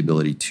have the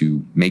ability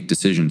to make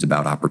decisions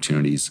about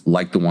opportunities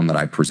like the one that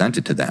I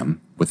presented to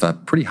them with a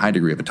pretty high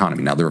degree of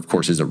autonomy. Now, there, of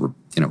course, is a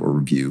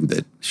review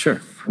that...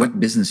 Sure. What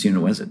business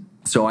unit was it?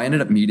 So I ended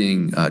up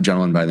meeting a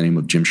gentleman by the name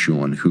of Jim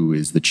Schulen, who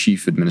is the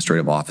Chief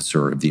Administrative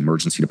Officer of the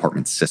Emergency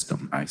Department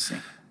System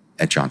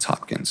at Johns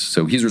Hopkins.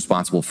 So he's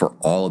responsible for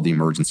all of the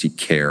emergency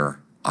care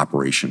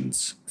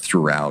operations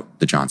throughout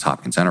the Johns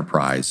Hopkins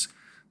enterprise,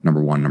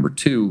 number one. Number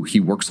two,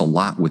 he works a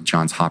lot with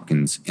Johns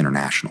Hopkins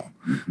International.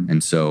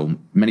 And so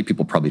many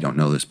people probably don't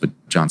know this, but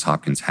Johns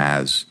Hopkins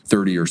has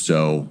 30 or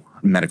so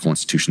medical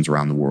institutions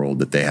around the world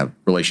that they have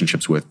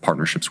relationships with,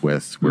 partnerships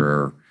with,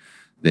 where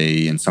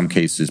they, in some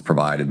cases,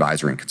 provide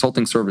advisory and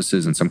consulting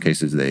services. In some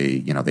cases,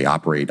 they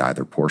operate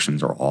either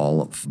portions or all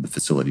of the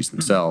facilities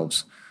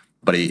themselves.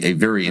 But a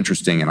very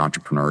interesting and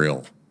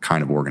entrepreneurial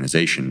kind of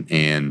organization.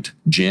 And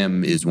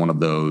Jim is one of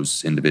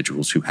those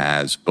individuals who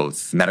has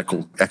both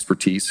medical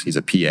expertise, he's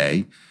a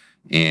PA,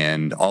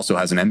 and also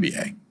has an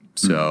MBA.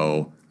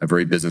 So a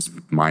very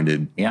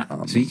business-minded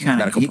So he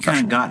kind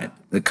of got it.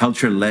 The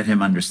culture let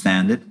him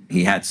understand it.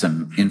 He had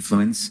some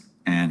influence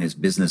and his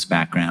business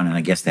background, and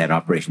I guess they had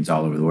operations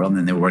all over the world, and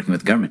then they were working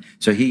with government.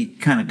 So he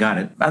kind of got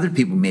it. Other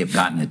people may have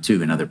gotten it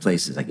too in other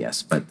places, I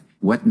guess. But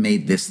what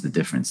made this the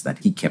difference that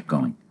he kept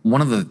going?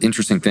 One of the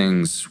interesting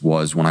things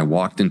was when I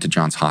walked into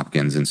Johns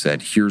Hopkins and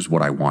said, here's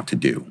what I want to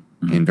do.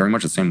 In very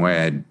much the same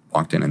way I'd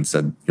walked in and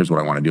said, here's what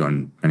I want to do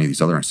in many of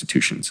these other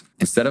institutions.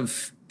 Instead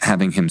of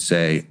having him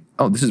say,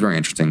 oh, this is very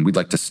interesting, we'd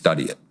like to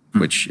study it,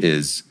 which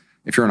is,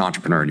 if you're an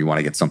entrepreneur and you want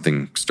to get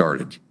something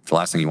started, the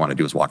last thing you want to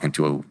do is walk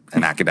into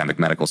an academic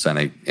medical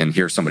center and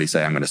hear somebody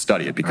say, I'm going to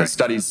study it, because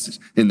studies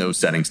in those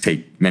settings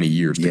take many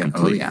years to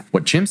complete.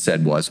 What Jim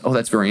said was, oh,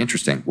 that's very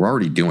interesting. We're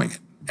already doing it.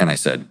 And I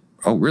said,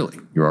 oh, really?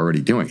 You're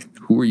already doing it?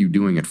 Who are you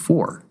doing it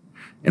for?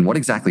 And what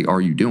exactly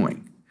are you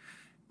doing?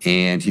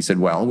 And he said,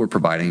 well, we're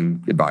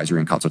providing advisory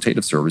and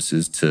consultative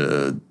services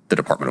to the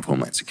Department of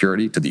Homeland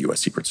Security, to the U.S.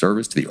 Secret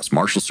Service, to the U.S.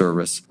 Marshal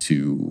Service,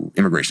 to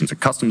Immigration and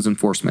Customs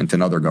Enforcement,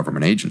 and other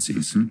government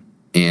agencies.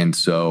 And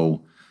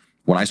so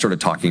when I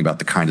started talking about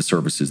the kind of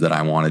services that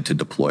I wanted to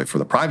deploy for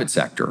the private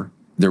sector,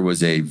 there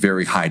was a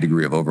very high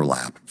degree of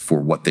overlap for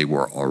what they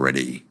were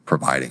already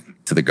providing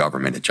to the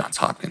government at Johns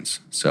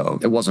Hopkins. So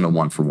it wasn't a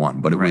one-for-one,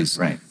 but it was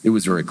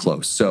very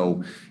close.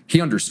 So he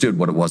understood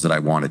what it was that I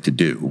wanted to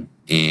do,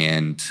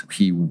 and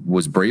he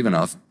was brave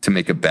enough to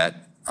make a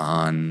bet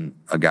on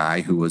a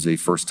guy who was a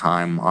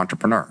first-time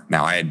entrepreneur.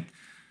 Now, I had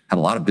a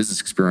lot of business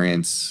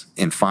experience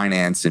in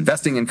finance,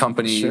 investing in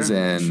companies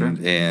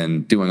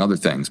and doing other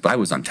things, but I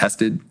was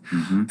untested.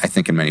 I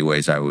think in many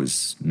ways I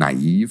was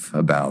naive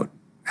about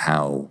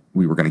how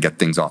we were going to get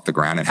things off the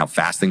ground and how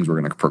fast things were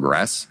going to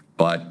progress.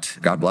 But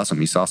God bless him,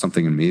 he saw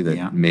something in me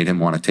that made him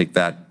want to take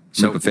that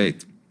leap of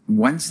faith.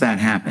 Once that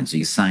happened, so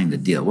you signed the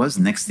deal, what was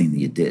the next thing that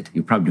you did?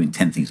 You're probably doing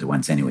 10 things at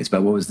once anyways,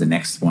 but what was the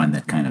next one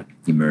that kind of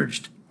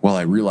emerged? Well,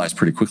 I realized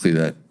pretty quickly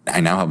that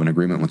I now have an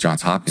agreement with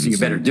Johns Hopkins. So you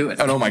better do it.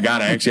 Oh my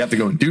God, I actually have to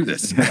go and do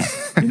this.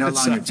 You're no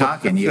longer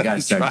talking, you got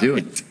to start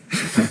doing it.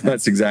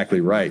 That's exactly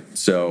right.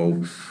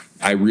 So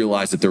I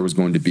realized that there was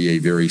going to be a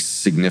very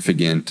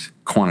significant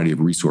quantity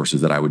of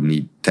resources that I would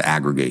need to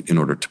aggregate in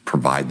order to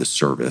provide the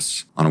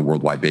service on a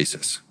worldwide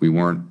basis. We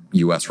weren't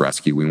U.S.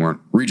 rescue. We weren't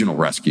regional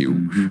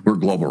rescue. We're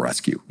global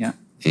rescue.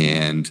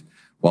 And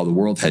while the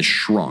world has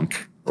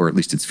shrunk, or at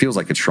least it feels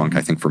like it's shrunk,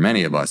 I think for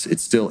many of us,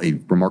 it's still a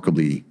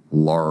remarkably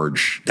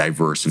large,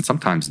 diverse, and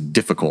sometimes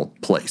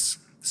difficult place.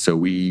 So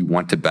we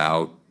went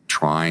about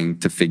trying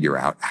to figure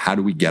out, how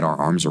do we get our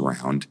arms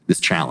around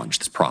this challenge,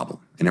 this problem?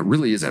 And it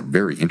really is a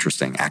very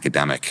interesting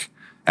academic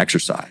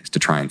exercise to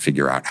try and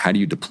figure out, how do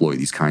you deploy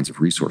these kinds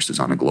of resources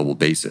on a global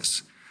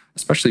basis,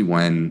 especially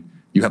when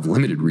you have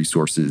limited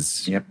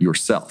resources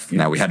yourself.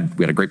 Now, we had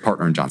a great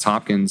partner in Johns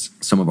Hopkins.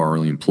 Some of our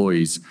early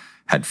employees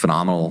had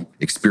phenomenal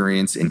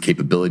experience and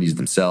capabilities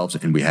themselves.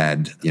 And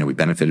we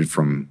benefited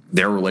from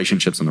their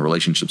relationships and the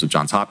relationships of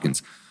Johns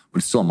Hopkins. But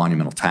it's still a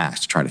monumental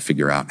task to try to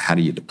figure out how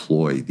do you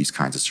deploy these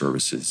kinds of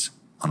services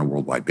on a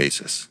worldwide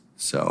basis.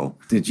 So,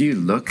 did you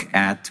look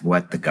at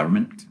what the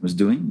government was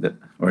doing,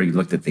 or you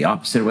looked at the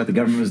opposite of what the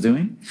government was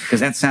doing? Because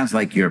that sounds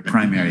like your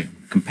primary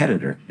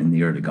competitor in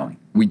the early going.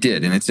 We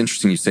did. And it's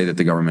interesting you say that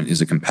the government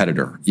is a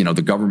competitor.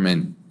 The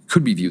government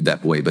could be viewed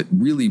that way, but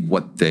really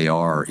what they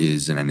are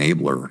is an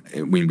enabler.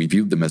 We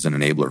viewed them as an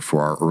enabler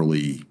for our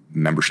early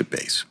membership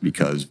base,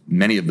 because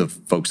many of the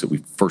folks that we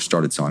first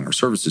started selling our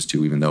services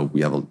to, even though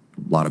we have a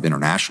lot of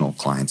international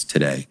clients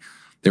today,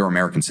 they're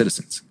American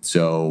citizens.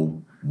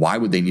 So why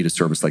would they need a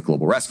service like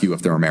Global Rescue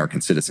if they're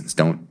American citizens?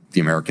 Don't the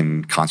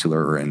American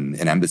consular and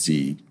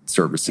embassy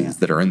services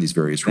that are in these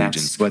various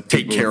regions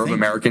take care of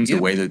Americans the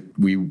way that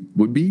we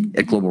would be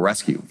at Global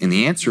Rescue? And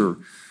the answer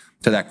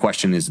to that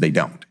question is they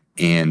don't.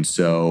 And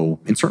so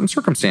in certain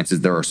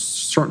circumstances, there are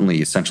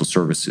certainly essential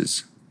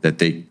services that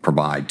they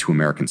provide to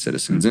American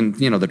citizens and,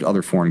 that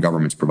other foreign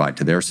governments provide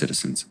to their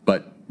citizens.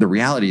 But the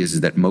reality is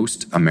that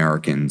most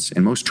Americans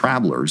and most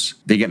travelers,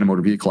 they get in a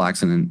motor vehicle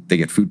accident, they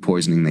get food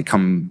poisoning, they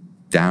come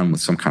down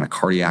with some kind of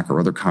cardiac or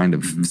other kind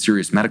of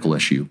serious medical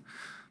issue.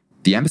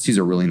 The embassies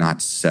are really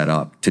not set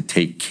up to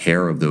take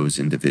care of those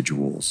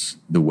individuals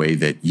the way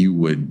that you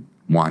would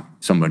want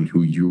someone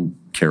who you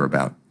care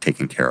about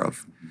taken care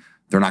of.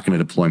 They're not going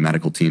to deploy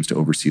medical teams to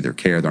oversee their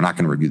care. They're not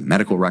going to review the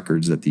medical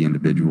records that the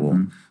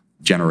individual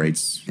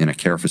generates in a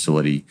care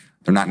facility.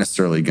 They're not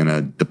necessarily going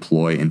to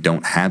deploy and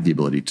don't have the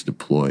ability to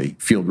deploy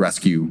field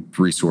rescue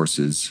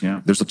resources.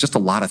 Yeah. There's just a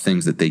lot of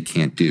things that they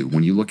can't do.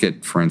 When you look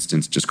at, for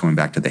instance, just going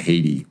back to the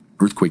Haiti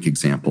earthquake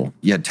example,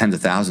 you had tens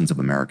of thousands of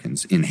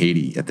Americans in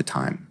Haiti at the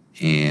time,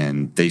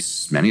 and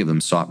many of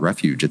them sought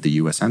refuge at the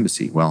U.S.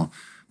 Embassy. Well,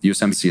 the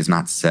U.S. Embassy is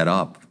not set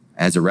up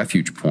as a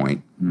refuge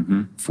point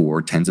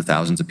for tens of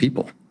thousands of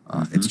people.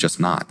 It's just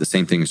not. The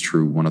same thing is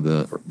true. One of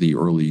the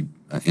early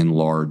and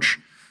large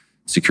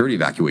security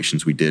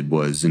evacuations we did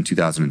was in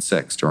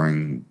 2006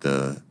 during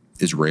the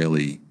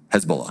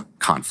Israeli-Hezbollah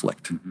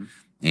conflict.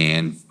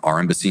 And our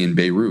embassy in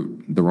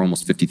Beirut, there were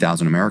almost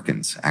 50,000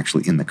 Americans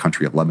actually in the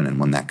country of Lebanon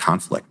when that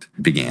conflict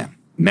began.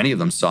 Many of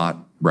them sought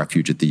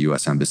refuge at the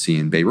U.S. Embassy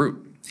in Beirut.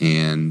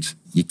 And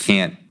you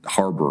can't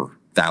harbor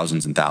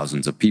thousands and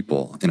thousands of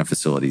people in a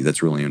facility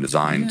that's really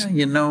designed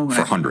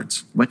for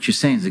hundreds. What you're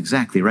saying is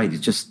exactly right.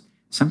 It's just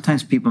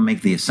sometimes people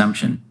make the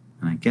assumption,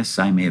 and I guess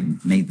I may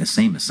have made the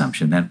same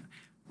assumption, that,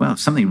 well, if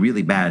something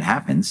really bad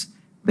happens,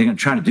 they're going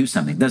to try to do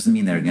something. It doesn't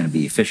mean they're going to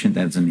be efficient.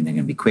 That doesn't mean they're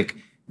going to be quick.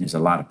 There's a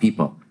lot of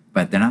people,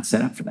 but they're not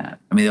set up for that.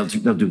 I mean, they'll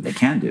do what they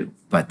can do,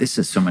 but this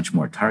is so much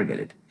more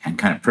targeted and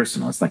kind of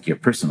personal. It's like your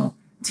personal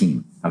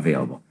team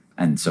available.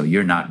 And so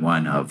you're not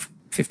one of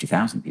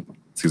 50,000 people.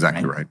 That's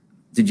exactly right.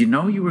 Did you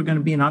know you were going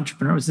to be an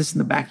entrepreneur? Was this in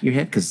the back of your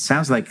head? Because it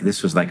sounds like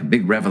this was like a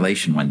big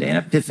revelation one day, an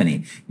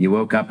epiphany. You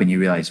woke up and you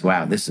realized,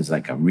 wow, this is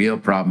like a real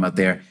problem out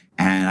there.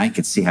 And I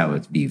could see how it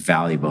would be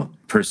valuable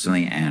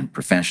personally and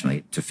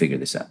professionally to figure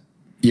this out.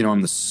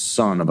 I'm the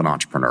son of an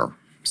entrepreneur.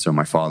 So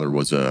my father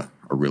was a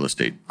real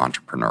estate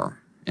entrepreneur.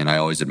 And I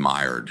always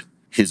admired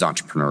his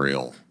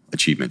entrepreneurial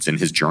achievements and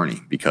his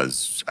journey,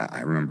 because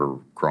I remember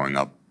growing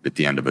up at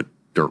the end of a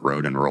dirt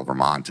road in rural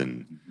Vermont,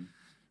 and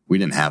we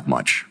didn't have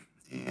much.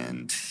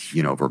 And,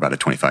 over about a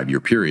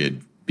 25-year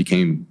period,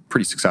 became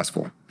pretty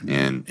successful.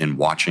 And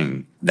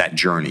watching that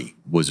journey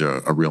was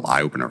a real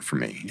eye-opener for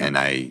me. And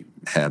I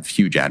have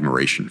huge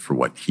admiration for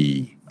what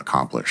he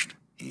accomplished.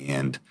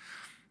 And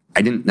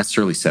I didn't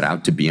necessarily set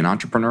out to be an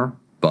entrepreneur,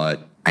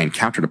 but I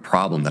encountered a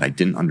problem that I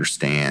didn't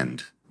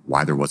understand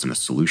why there wasn't a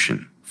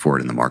solution for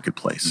it in the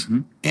marketplace.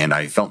 And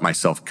I felt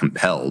myself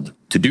compelled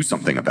to do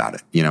something about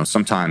it.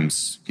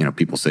 Sometimes,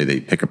 people say they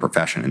pick a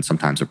profession, and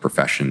sometimes a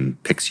profession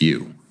picks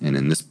you. And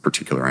in this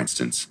particular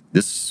instance,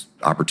 this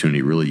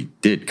opportunity really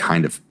did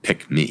kind of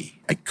pick me.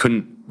 I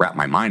couldn't wrap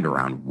my mind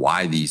around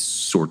why these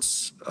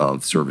sorts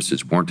of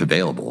services weren't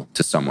available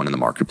to someone in the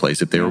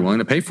marketplace if they were willing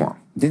to pay for them.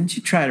 Didn't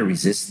you try to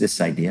resist this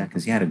idea?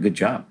 Because you had a good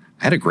job.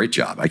 I had a great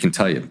job. I can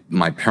tell you,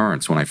 my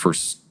parents, when I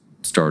first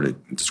started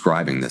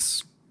describing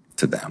this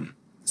to them,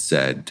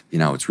 said,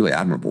 it's really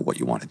admirable what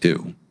you want to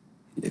do.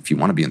 If you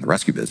want to be in the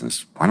rescue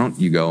business, why don't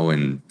you go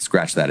and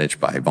scratch that itch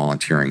by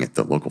volunteering at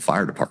the local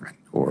fire department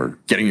or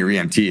getting your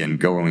EMT and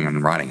going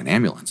and riding an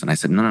ambulance? And I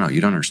said, no, you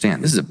don't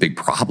understand. This is a big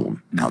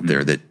problem out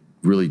there that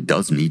really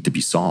does need to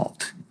be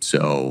solved.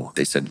 So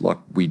they said,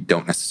 look, we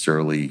don't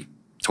necessarily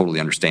totally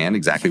understand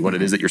exactly what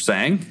it is that you're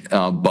saying,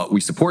 but we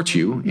support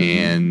you.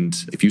 And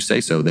if you say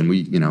so, then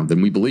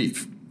we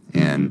believe.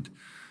 And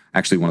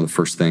actually, one of the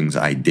first things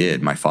I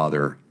did, my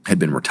father had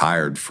been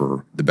retired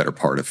for the better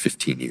part of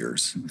 15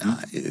 years,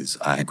 is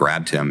I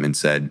grabbed him and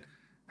said,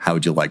 how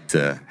would you like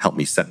to help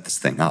me set this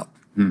thing up?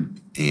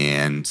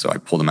 And so I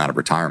pulled him out of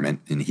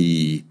retirement, and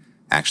he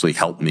actually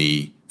helped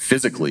me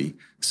physically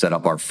set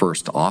up our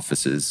first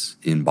offices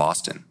in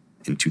Boston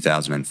in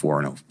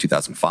 2004 and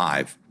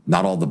 2005.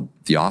 Not all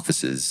the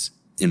offices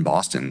in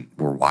Boston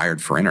were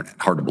wired for internet.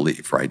 Hard to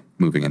believe, right?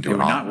 Moving into They were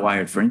not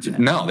wired for internet.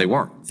 No, they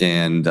weren't.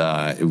 And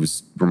it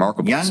was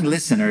remarkable. Young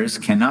listeners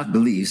cannot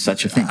believe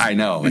such a thing. I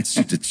know.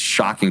 It's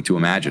shocking to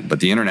imagine. But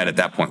the internet at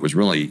that point was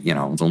really, it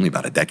was only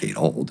about a decade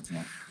old.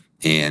 Yeah.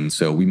 And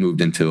so we moved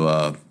into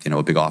a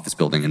big office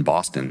building in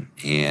Boston.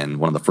 And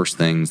one of the first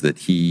things that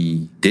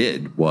he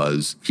did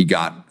was he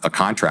got a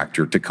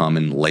contractor to come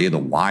and lay the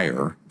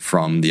wire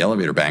from the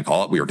elevator bank.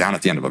 We were down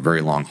at the end of a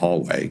very long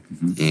hallway,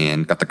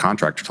 and got the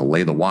contractor to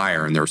lay the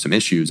wire. And there were some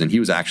issues. And he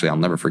was actually, I'll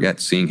never forget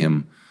seeing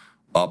him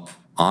up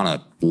on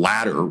a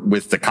ladder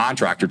with the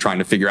contractor trying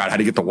to figure out how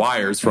to get the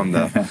wires from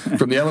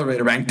the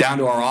elevator bank down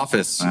to our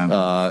office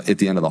at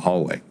the end of the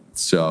hallway.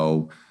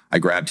 So I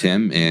grabbed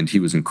him, and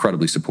he was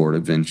incredibly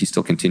supportive, and he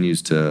still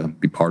continues to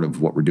be part of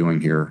what we're doing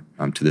here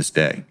to this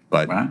day.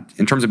 But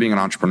in terms of being an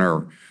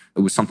entrepreneur, it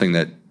was something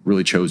that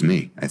really chose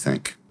me, I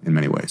think, in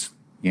many ways.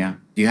 Yeah.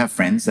 Do you have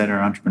friends that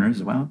are entrepreneurs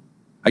as well?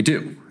 I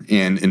do.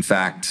 And in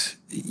fact,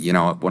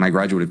 when I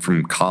graduated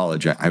from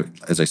college,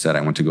 as I said,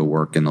 I went to go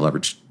work in the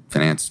leveraged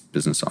finance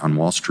business on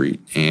Wall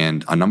Street.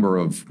 And a number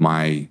of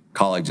my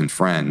colleagues and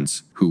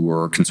friends who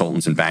were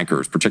consultants and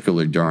bankers,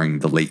 particularly during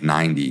the late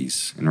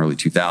 90s and early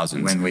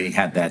 2000s. When we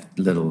had that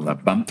little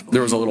bump.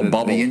 There was a little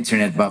bubble. The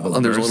internet bubble.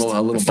 There was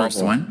a little the first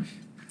bubble. One.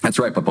 That's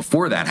right. But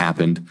before that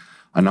happened,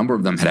 a number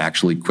of them had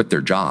actually quit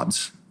their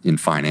jobs in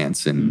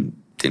finance and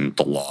in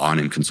the law and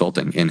in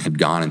consulting, and had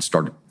gone and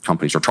started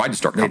companies or tried to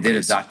start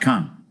companies. They did a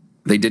 .com.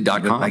 They did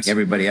 .coms. Like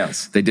everybody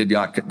else. They did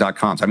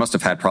 .coms. I must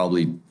have had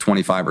probably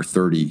 25 or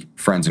 30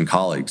 friends and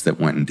colleagues that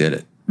went and did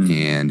it.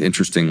 And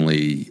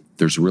interestingly,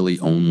 there's really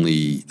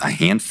only a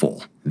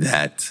handful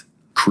that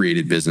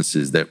created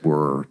businesses that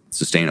were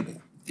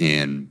sustainable.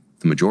 And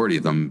the majority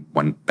of them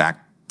went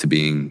back to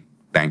being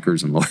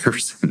bankers and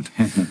lawyers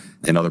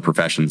and other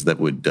professions that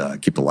would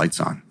keep the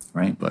lights on.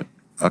 Right. But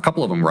a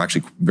couple of them were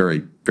actually very,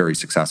 very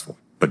successful,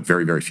 but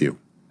very, very few.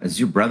 Does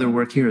your brother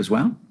work here as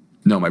well?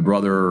 No, my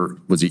brother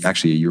was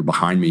actually a year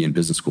behind me in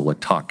business school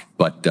at Tuck,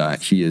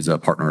 but he is a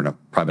partner in a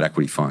private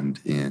equity fund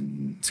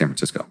in San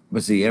Francisco.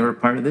 Was he ever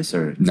part of this,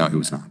 or no? He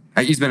was not.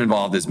 He's been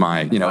involved as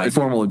my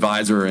informal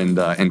advisor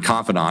and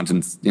confidant,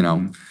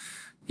 and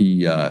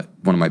he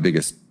one of my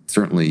biggest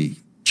certainly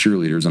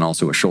cheerleaders, and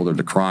also a shoulder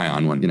to cry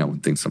on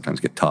when things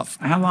sometimes get tough.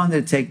 How long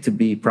did it take to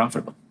be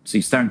profitable? So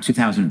you started in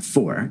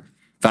 2004.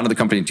 Founded the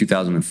company in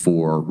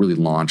 2004, really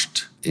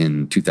launched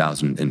in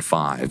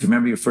 2005. Do you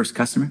remember your first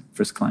customer,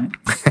 first client?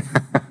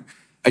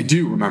 I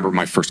do remember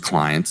my first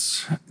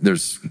clients.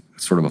 There's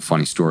sort of a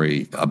funny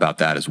story about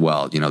that as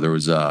well. There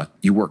was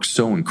you work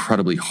so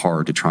incredibly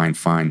hard to try and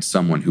find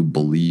someone who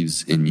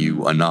believes in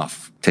you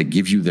enough to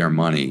give you their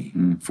money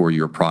for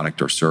your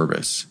product or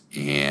service.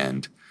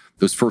 And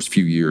those first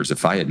few years,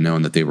 if I had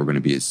known that they were going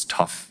to be as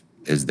tough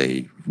as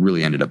they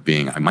really ended up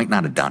being, I might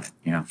not have done it.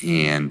 Yeah.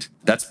 And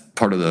that's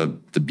part of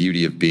the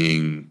beauty of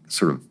being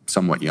sort of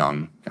somewhat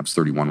young. I was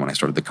 31 when I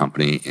started the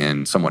company,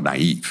 and somewhat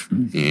naive.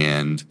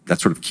 And that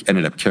sort of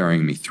ended up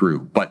carrying me through.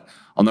 But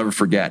I'll never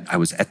forget, I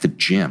was at the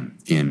gym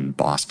in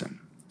Boston,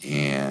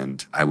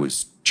 and I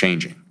was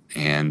changing.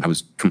 And I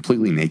was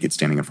completely naked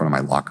standing in front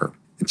of my locker,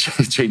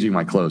 changing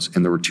my clothes.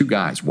 And there were two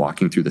guys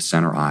walking through the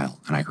center aisle.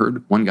 And I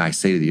heard one guy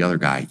say to the other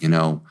guy,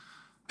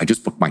 I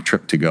just booked my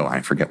trip to go.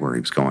 I forget where he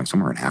was going,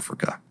 somewhere in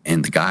Africa.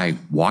 And the guy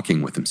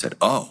walking with him said,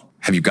 "Oh,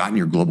 have you gotten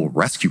your Global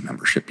Rescue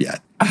membership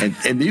yet?"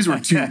 And these were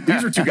two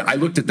guys. I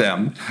looked at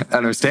them,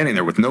 and I was standing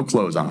there with no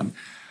clothes on.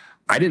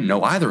 I didn't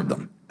know either of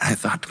them. And I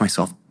thought to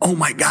myself, oh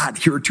my God,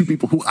 here are two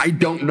people who I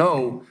don't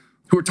know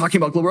who are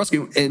talking about Global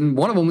Rescue. And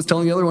one of them was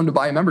telling the other one to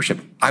buy a membership.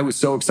 I was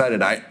so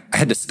excited. I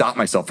had to stop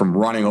myself from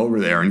running over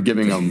there and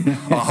giving them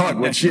a hug,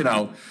 which, you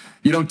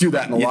don't do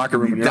that in the locker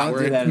room.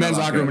 Men's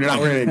locker room, and you're not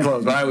wearing any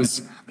clothes. But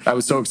I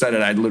was so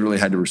excited, I literally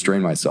had to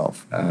restrain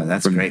myself.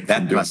 That's great.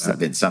 That must have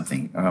been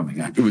something. Oh, my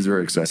God. It was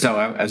very exciting. So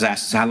I was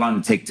asked, how long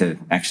did it take to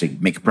actually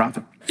make a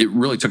profit? It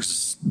really took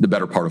us the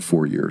better part of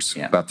 4 years,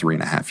 about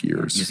 3.5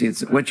 years. You see,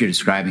 it's what you're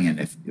describing,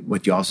 and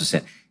what you also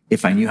said,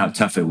 if I knew how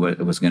tough it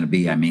was going to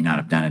be, I may not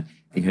have done it.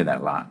 You hear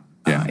that a lot.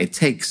 Yeah. It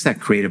takes that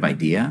creative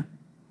idea,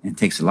 and it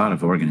takes a lot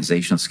of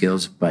organizational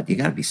skills, but you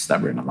got to be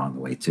stubborn along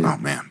the way, too. Oh,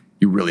 man.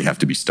 You really have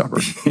to be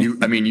stubborn.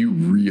 You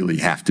really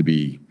have to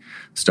be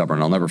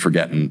stubborn. I'll never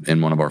forget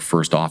in one of our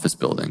first office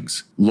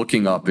buildings,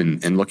 looking up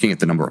and looking at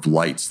the number of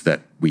lights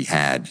that we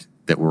had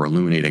that were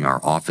illuminating our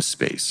office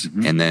space,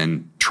 and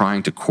then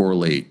trying to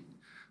correlate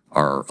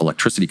our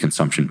electricity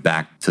consumption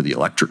back to the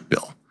electric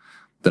bill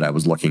that I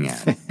was looking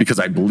at, because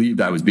I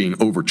believed I was being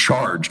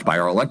overcharged by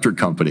our electric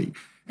company.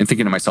 And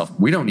thinking to myself,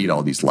 we don't need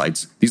all these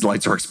lights. These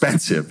lights are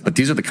expensive. But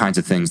these are the kinds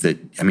of things that,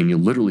 you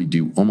literally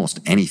do almost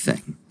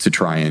anything to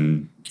try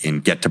and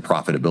get to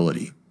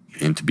profitability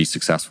and to be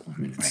successful.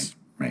 It's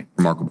right.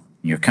 remarkable.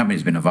 Your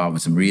company's been involved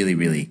with some really,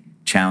 really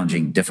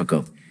challenging,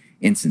 difficult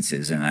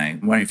instances. And I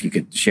wonder if you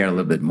could share a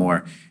little bit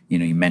more.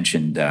 You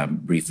mentioned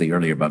briefly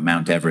earlier about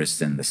Mount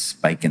Everest and the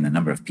spike in the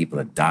number of people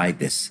that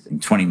died in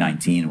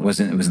 2019. It was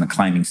in the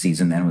climbing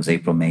season then. It was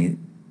April, May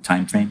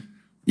timeframe.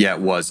 Yeah,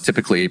 it was.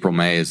 Typically, April,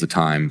 May is the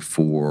time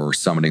for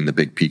summiting the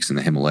big peaks in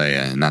the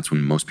Himalaya, and that's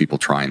when most people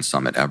try and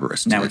summit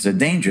Everest. Now, it's a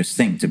dangerous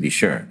thing, to be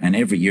sure, and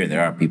every year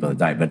there are people that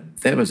die, but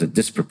there was a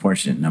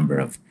disproportionate number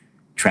of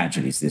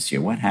tragedies this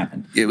year. What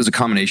happened? It was a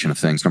combination of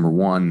things. Number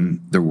one,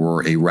 there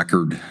were a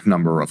record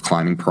number of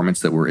climbing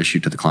permits that were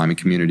issued to the climbing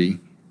community,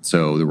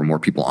 so there were more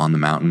people on the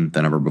mountain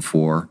than ever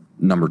before.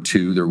 Number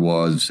two, there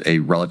was a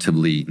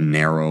relatively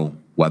narrow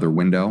weather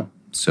window.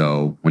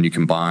 So when you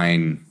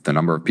combine the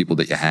number of people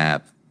that you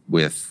have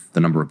with the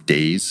number of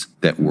days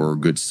that were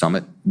good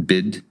summit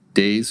bid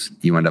days,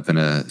 you end up in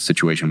a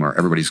situation where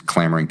everybody's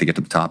clamoring to get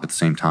to the top at the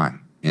same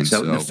time. And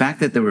so the fact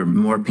that there were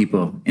more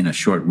people in a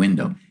short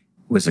window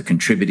was a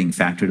contributing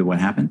factor to what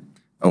happened?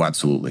 Oh,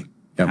 absolutely.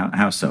 Yep.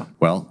 How so?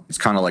 Well, it's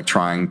kind of like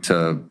trying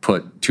to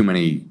put too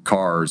many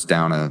cars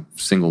down a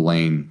single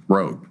lane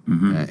road.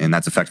 Mm-hmm. And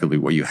that's effectively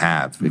what you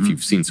have. Mm-hmm. If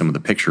you've seen some of the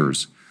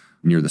pictures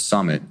near the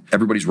summit,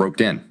 everybody's roped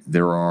in.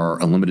 There are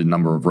a limited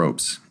number of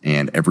ropes,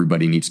 and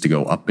everybody needs to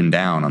go up and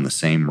down on the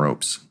same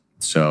ropes.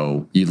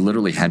 So you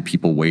literally had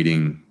people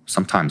waiting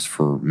sometimes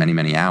for many,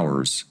 many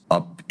hours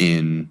up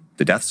in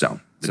the death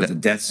zone. So the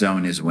death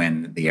zone is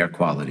when the air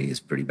quality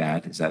is pretty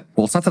bad? Is that?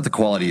 Well, it's not that the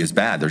quality is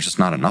bad. There's just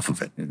not enough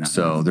of it.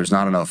 There's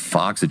not enough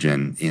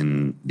oxygen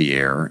in the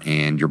air,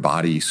 and your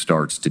body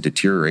starts to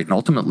deteriorate. And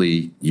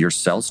ultimately, your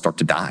cells start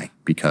to die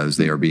because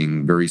they are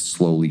being very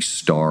slowly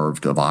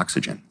starved of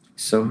oxygen.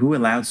 So who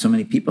allowed so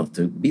many people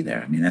to be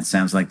there? I mean, that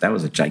sounds like that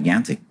was a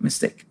gigantic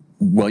mistake.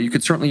 Well, you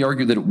could certainly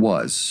argue that it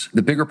was.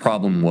 The bigger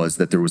problem was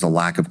that there was a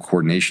lack of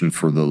coordination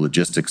for the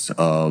logistics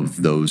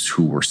of those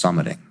who were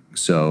summiting.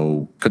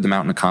 So could the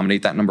mountain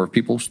accommodate that number of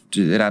people?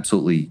 It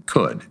absolutely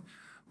could,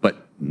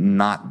 but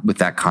not with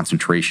that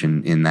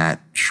concentration in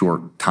that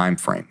short time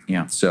frame.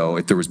 Yeah. So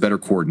if there was better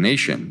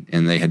coordination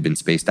and they had been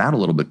spaced out a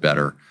little bit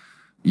better,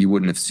 you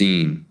wouldn't have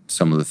seen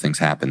some of the things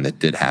happen that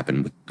did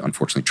happen with,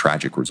 unfortunately,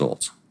 tragic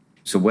results.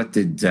 So what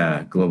did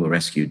Global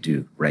Rescue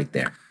do right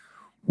there?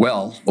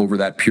 Well, over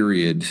that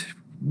period,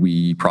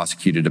 we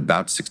prosecuted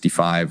about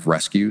 65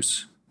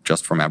 rescues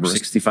just from Everest.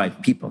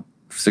 65 people?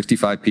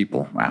 65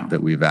 people. Wow.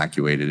 That we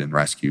evacuated and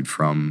rescued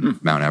from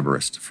Mount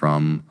Everest,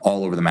 from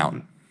all over the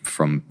mountain,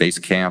 from base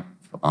camp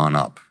on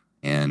up.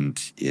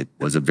 And it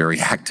was a very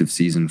active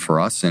season for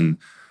us. And,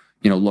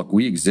 look,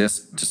 we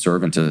exist to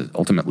serve and to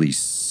ultimately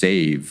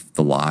save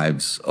the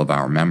lives of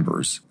our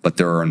members. But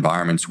there are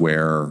environments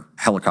where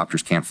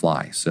helicopters can't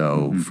fly.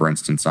 So, for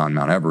instance, on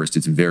Mount Everest,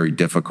 it's very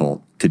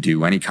difficult to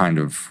do any kind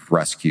of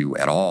rescue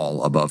at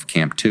all above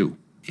Camp 2.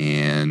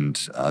 And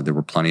there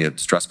were plenty of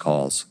distress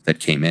calls that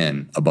came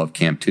in above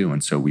Camp 2.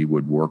 And so we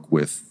would work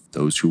with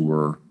those who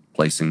were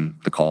placing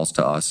the calls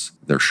to us,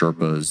 their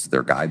Sherpas,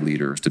 their guide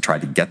leaders, to try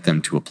to get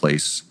them to a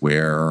place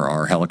where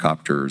our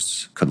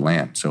helicopters could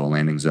land. So a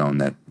landing zone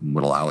that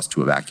would allow us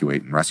to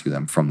evacuate and rescue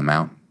them from the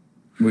mountain.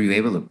 Were you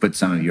able to put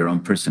some of your own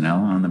personnel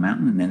on the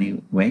mountain in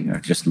any way, or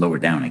just lower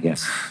down, I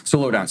guess? So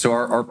low down. So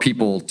our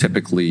people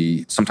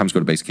typically sometimes go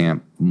to base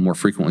camp. More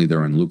frequently,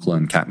 they're in Lukla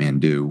and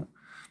Kathmandu.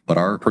 But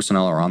our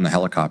personnel are on the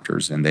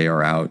helicopters, and they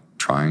are out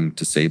trying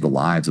to save the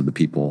lives of the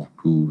people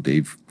who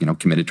they've,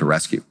 committed to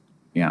rescue.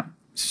 Yeah.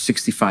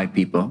 65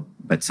 people,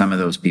 but some of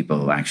those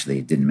people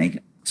actually didn't make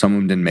it. Some of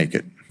them didn't make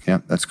it. Yeah,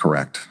 that's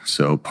correct.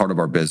 So part of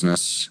our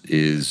business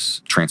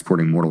is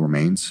transporting mortal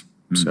remains.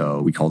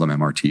 So we call them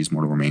MRTs,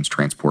 mortal remains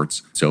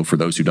transports. So for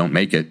those who don't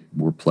make it,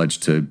 we're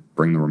pledged to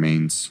bring the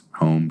remains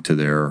home to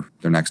their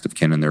next of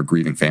kin and their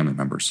grieving family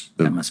members.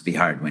 That must be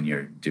hard when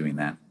you're doing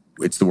that.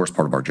 It's the worst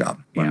part of our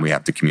job when we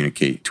have to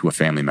communicate to a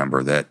family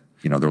member that,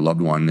 their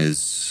loved one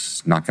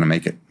is not going to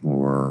make it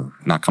or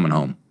not coming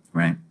home.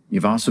 Right.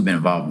 You've also been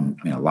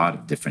involved in a lot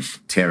of different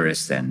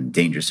terrorist and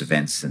dangerous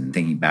events, and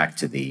thinking back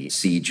to the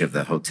siege of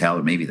the hotel,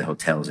 or maybe the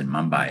hotels in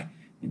Mumbai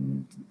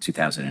in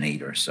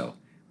 2008 or so.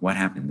 What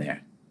happened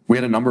there? We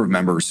had a number of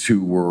members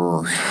who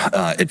were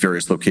at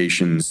various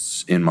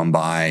locations in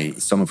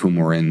Mumbai, some of whom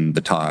were in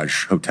the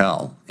Taj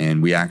Hotel.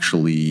 And we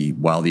actually,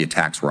 while the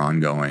attacks were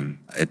ongoing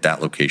at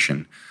that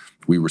location,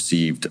 we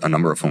received a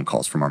number of phone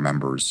calls from our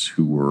members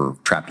who were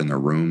trapped in their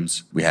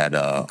rooms. We had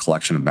a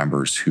collection of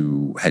members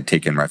who had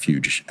taken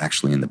refuge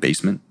actually in the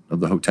basement of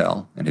the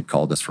hotel and had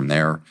called us from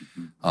there,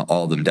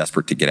 all of them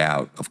desperate to get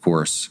out. Of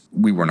course,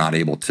 we were not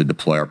able to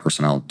deploy our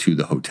personnel to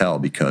the hotel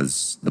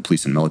because the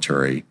police and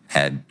military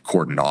had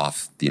cordoned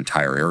off the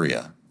entire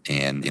area.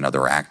 And,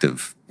 there were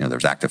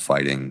there's active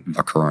fighting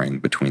occurring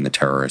between the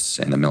terrorists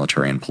and the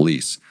military and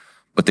police.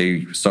 But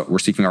they were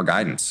seeking our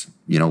guidance.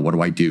 What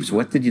do I do? So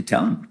what did you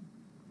tell them?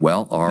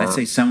 Well, let's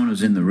say someone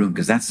was in the room,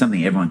 because that's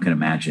something everyone can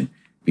imagine.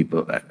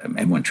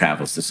 Everyone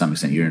travels to some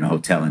extent. You're in a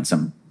hotel and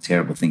some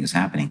terrible thing is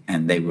happening.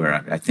 And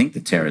I think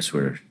the terrorists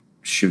were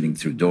shooting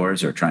through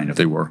doors or trying to...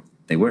 They were.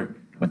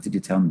 What did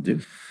you tell them to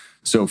do?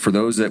 So for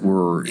those that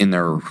were in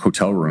their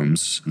hotel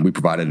rooms, we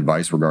provided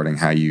advice regarding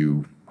how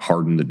you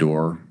harden the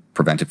door,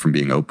 prevent it from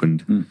being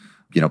opened.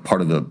 Part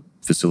of the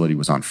facility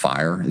was on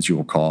fire, as you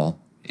will recall.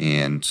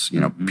 And,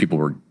 people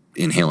were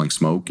inhaling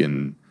smoke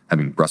and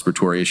having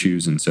respiratory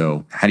issues. And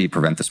so how do you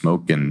prevent the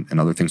smoke and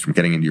other things from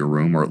getting into your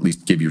room, or at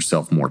least give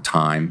yourself more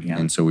time? Yeah.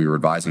 And so we were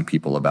advising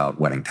people about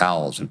wetting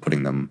towels and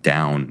putting them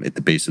down at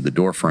the base of the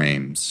door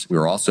frames. We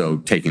were also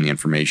taking the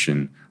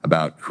information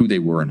about who they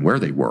were and where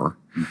they were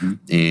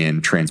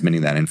and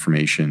transmitting that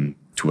information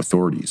to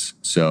authorities.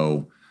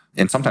 So,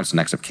 and sometimes to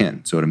next of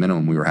kin. So at a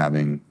minimum, we were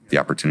having the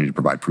opportunity to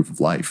provide proof of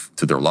life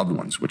to their loved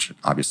ones, which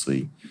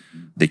obviously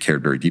they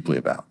cared very deeply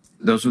about.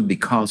 Those would be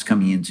calls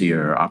coming into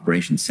your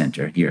operations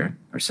center here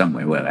or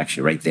somewhere. Well,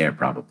 actually right there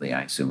probably,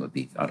 I assume would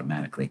be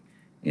automatically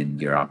in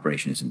your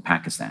operations in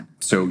Pakistan.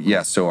 So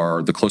yes,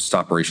 so the closest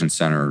operations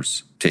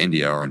centers to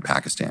India are in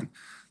Pakistan.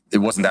 It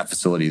wasn't that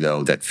facility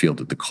though that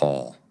fielded the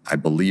call. I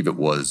believe it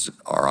was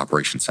our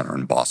operations center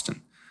in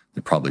Boston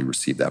that probably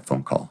received that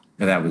phone call.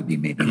 But that would be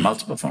maybe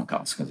multiple phone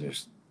calls because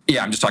there's...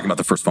 Yeah, I'm just talking about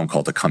the first phone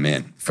call to come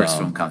in. First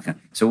phone call.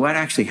 So what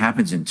actually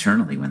happens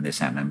internally when this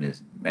happens? I mean,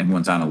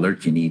 everyone's on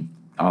alert. You need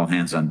all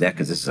hands on deck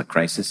because this is a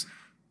crisis.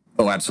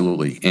 Oh,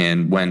 absolutely.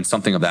 And when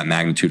something of that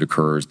magnitude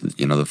occurs,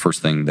 the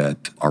first thing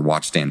that our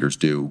watchstanders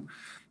do,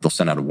 they'll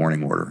send out a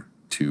warning order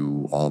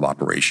to all of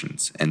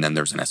operations. And then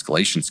there's an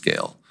escalation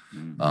scale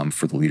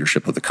for the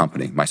leadership of the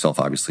company, myself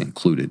obviously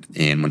included.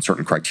 And when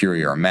certain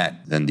criteria are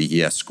met, then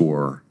the ES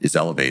score is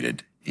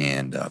elevated.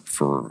 And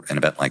for an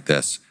event like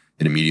this,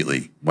 it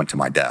immediately went to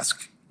my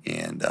desk.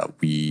 And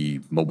we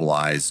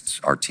mobilized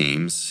our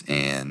teams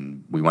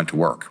and we went to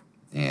work.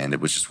 And it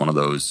was just one of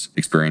those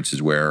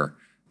experiences where,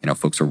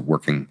 folks are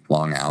working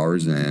long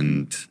hours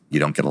and you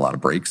don't get a lot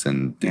of breaks,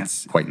 and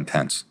it's quite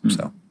intense.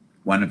 So,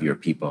 one of your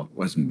people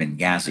was in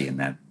Benghazi in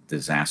that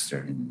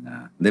disaster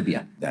in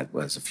Libya. That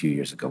was a few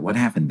years ago. What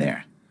happened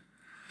there?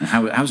 And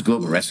how was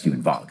Global Rescue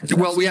involved?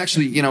 Well, we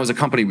actually, as a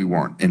company, we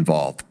weren't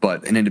involved,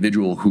 but an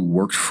individual who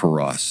worked for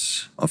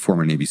us, a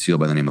former Navy SEAL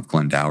by the name of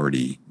Glenn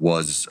Dougherty,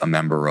 was a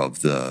member of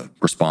the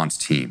response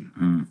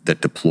team that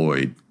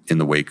deployed in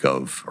the wake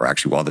of, or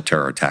actually while the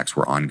terror attacks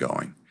were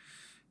ongoing.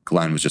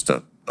 Glenn was just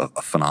a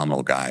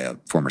phenomenal guy, a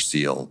former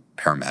SEAL,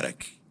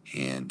 paramedic,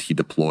 and he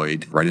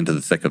deployed right into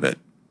the thick of it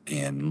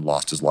and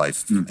lost his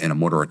life in a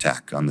mortar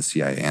attack on the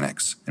CIA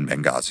annex in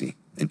Benghazi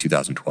in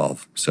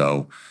 2012.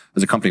 So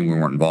as a company, we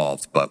weren't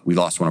involved, but we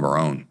lost one of our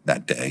own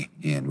that day,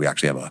 and we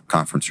actually have a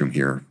conference room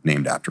here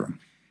named after him.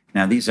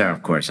 Now, these are,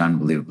 of course,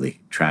 unbelievably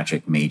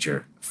tragic,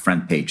 major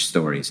front-page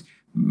stories.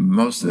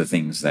 Most of the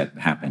things that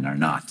happen are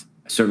not.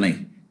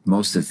 Certainly,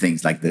 most of the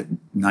things, like the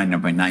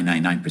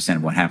 99.999%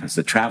 of what happens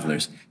to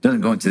travelers,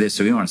 doesn't go into this,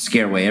 so we don't want to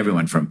scare away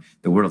everyone from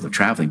the world of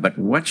traveling. But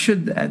what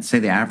should, say,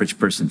 the average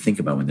person think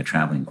about when they're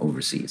traveling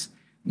overseas?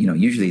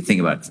 Usually you think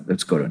about,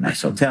 let's go to a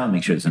nice hotel,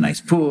 make sure there's a nice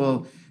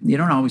pool. You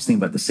don't always think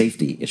about the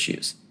safety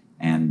issues.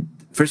 And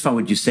first of all,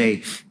 would you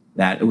say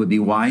that it would be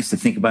wise to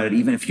think about it,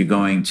 even if you're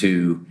going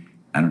to,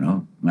 I don't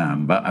know,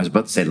 I was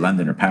about to say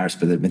London or Paris,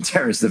 but there have been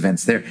terrorist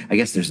events there. I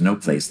guess there's no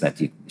place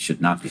that you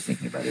should not be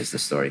thinking about, is the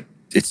story.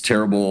 It's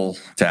terrible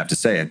to have to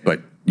say it,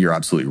 but you're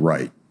absolutely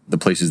right. The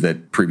places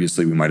that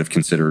previously we might have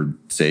considered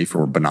safe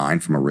or benign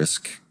from a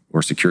risk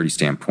or security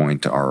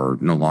standpoint are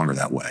no longer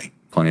that way.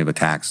 Plenty of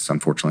attacks,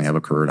 unfortunately, have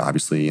occurred,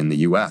 obviously, in the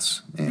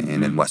U.S.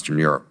 and in Western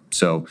Europe.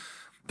 So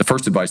the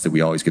first advice that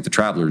we always give to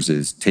travelers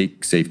is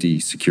take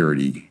safety,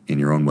 security, and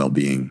your own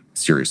well-being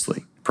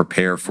seriously.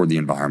 Prepare for the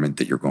environment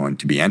that you're going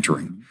to be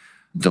entering.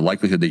 The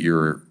likelihood that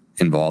you're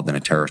involved in a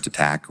terrorist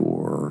attack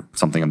or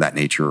something of that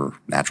nature,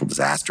 natural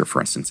disaster, for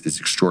instance, is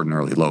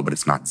extraordinarily low, but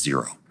it's not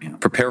zero. Yeah.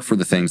 Prepare for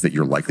the things that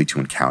you're likely to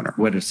encounter.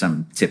 What are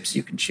some tips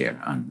you can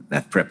share on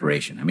that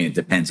preparation? I mean, it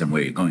depends on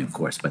where you're going, of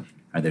course, but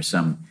are there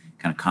some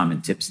kind of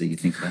common tips that you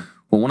think about?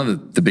 Well, one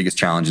of the biggest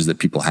challenges that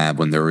people have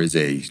when there is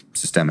a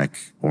systemic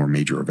or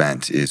major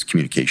event is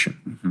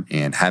communication.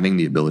 And having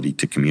the ability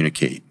to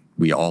communicate,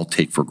 we all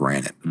take for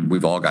granted.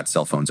 We've all got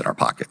cell phones in our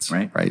pockets,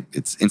 right?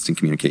 It's instant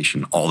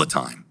communication all the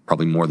time,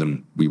 probably more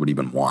than we would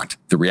even want.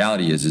 The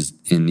reality is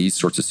in these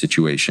sorts of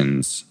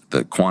situations,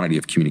 the quantity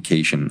of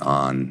communication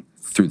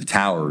through the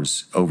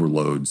towers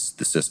overloads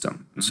the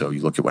system. So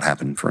you look at what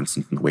happened, for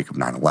instance, in the wake of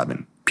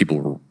 9/11.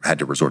 People had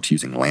to resort to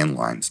using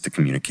landlines to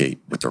communicate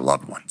with their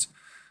loved ones.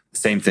 The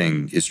same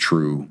thing is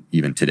true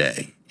even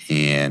today,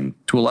 and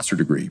to a lesser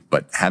degree,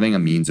 but having a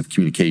means of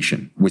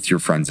communication with your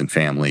friends and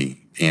family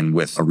and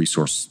with a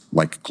resource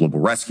like Global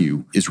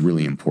Rescue is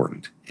really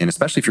important. And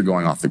especially if you're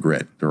going off the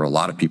grid, there are a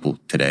lot of people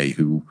today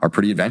who are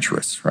pretty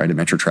adventurous, right?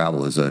 Adventure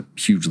travel is a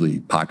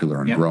hugely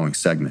popular and growing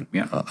segment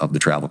of the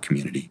travel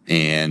community.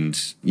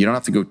 And you don't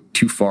have to go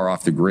too far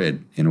off the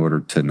grid in order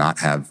to not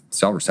have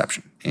cell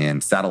reception.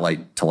 And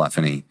satellite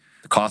telephony,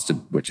 the cost of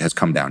which has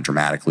come down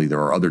dramatically. There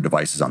are other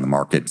devices on the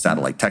market,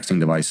 satellite texting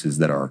devices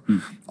that are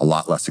a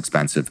lot less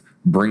expensive.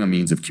 Bring a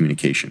means of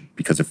communication,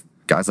 because if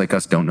guys like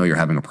us don't know you're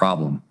having a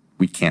problem,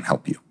 we can't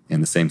help you.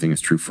 And the same thing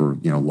is true for,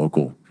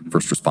 local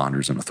first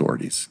responders and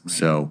authorities.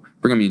 So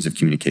bring a means of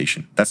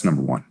communication. That's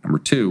number one. Number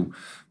two,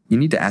 you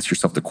need to ask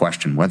yourself the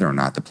question whether or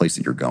not the place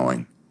that you're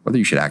going, whether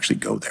you should actually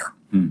go there.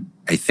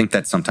 I think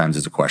that sometimes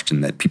is a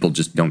question that people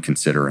just don't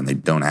consider and they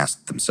don't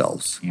ask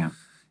themselves.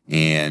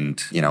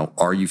 And,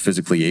 are you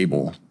physically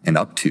able and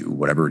up to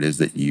whatever it is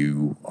that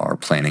you are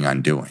planning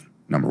on doing?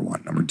 number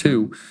one. Number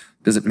two,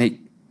 does it make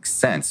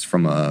sense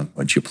from a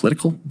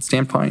geopolitical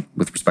standpoint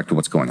with respect to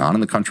what's going on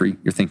in the country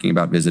you're thinking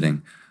about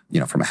visiting?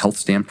 From a health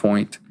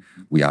standpoint,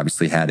 we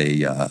obviously had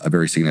a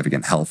very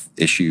significant health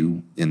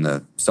issue in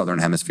the Southern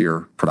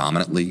Hemisphere,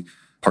 predominantly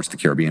parts of the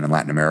Caribbean and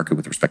Latin America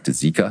with respect to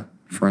Zika,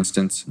 for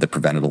instance, that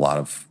prevented a lot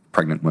of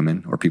pregnant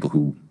women or people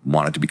who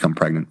wanted to become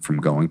pregnant from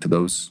going to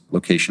those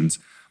locations.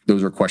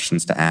 Those are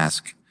questions to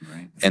ask.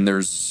 Right. And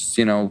there's,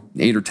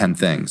 8 or 10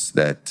 things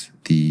that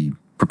the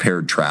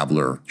prepared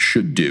traveler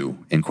should do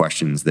in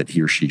questions that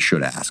he or she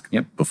should ask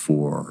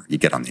before you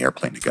get on the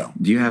airplane to go.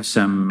 Do you have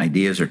some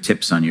ideas or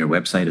tips on your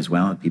website as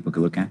well that people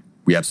could look at?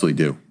 We absolutely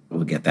do.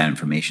 We'll get that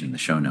information in the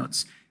show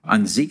notes.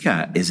 On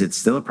Zika, is it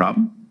still a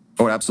problem?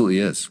 Oh, it absolutely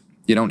is.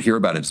 You don't hear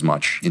about it as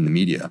much in the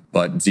media,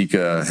 but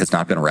Zika has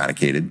not been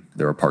eradicated.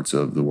 There are parts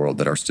of the world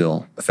that are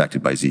still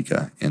affected by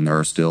Zika, and there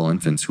are still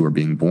infants who are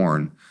being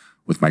born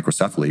with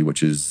microcephaly,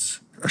 which is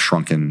a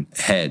shrunken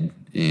head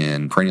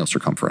in cranial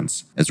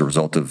circumference as a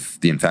result of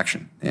the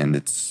infection, and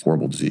it's a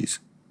horrible disease.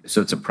 So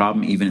it's a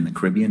problem even in the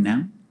Caribbean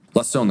now?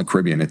 Less so in the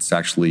Caribbean. It's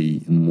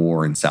actually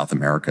more in South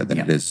America than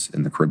it is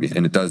in the Caribbean.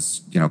 And it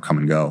does, come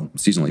and go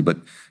seasonally, but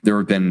there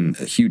have been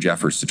huge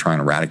efforts to try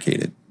and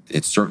eradicate it.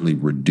 It's certainly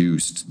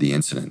reduced the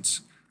incidence,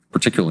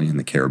 particularly in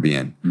the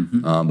Caribbean,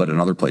 but in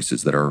other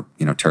places that are,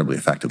 terribly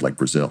affected, like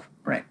Brazil.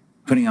 Right.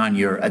 Putting on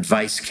your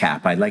advice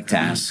cap, I'd like to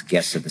ask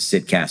guests of the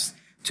Sidcast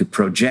to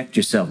project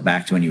yourself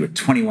back to when you were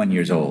 21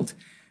 years old.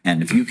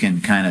 And if you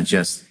can kind of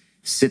just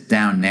sit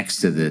down next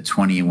to the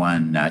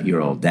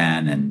 21-year-old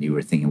Dan and you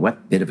were thinking,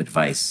 what bit of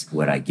advice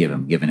would I give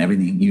him, given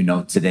everything you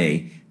know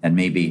today that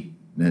maybe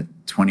the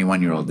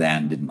 21-year-old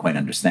Dan didn't quite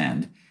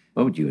understand?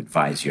 What would you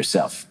advise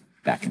yourself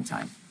back in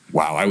time?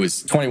 Wow, I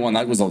was 21.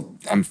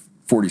 I'm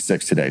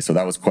 46 today, so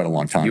that was quite a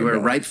long time ago. You were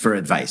ripe for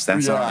advice.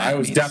 That's all I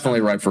was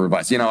definitely ripe for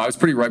advice. I was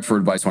pretty ripe for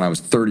advice when I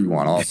was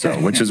 31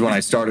 also, which is when I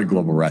started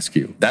Global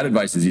Rescue. That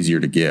advice is easier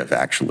to give,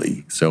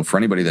 actually. So for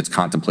anybody that's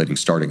contemplating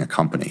starting a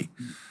company,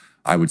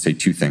 I would say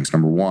 2 things.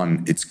 Number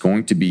one, it's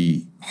going to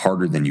be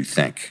harder than you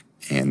think.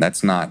 And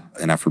that's not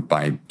an effort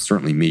by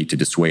certainly me to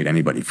dissuade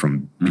anybody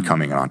from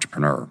becoming an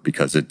entrepreneur,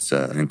 because it's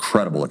an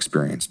incredible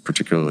experience,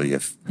 particularly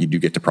if you do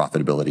get to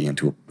profitability and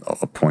to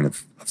a point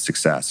of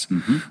success.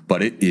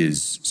 But it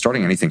is,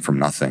 starting anything from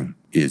nothing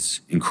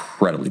is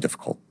incredibly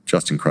difficult,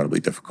 just incredibly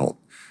difficult.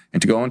 And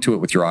to go into it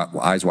with your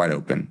eyes wide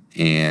open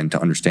and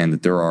to understand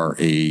that there are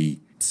a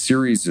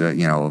series,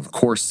 of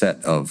core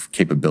set of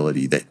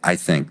capability that I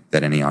think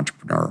that any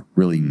entrepreneur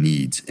really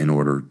needs in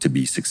order to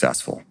be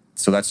successful.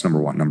 So that's number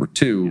one. Number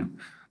two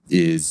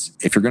is,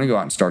 if you're going to go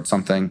out and start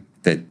something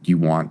that you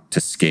want to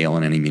scale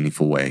in any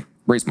meaningful way,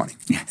 raise money.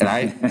 And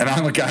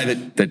I'm a guy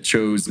that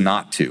chose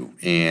not to.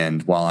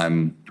 And while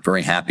I'm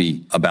very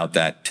happy about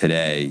that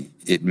today,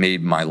 it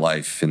made my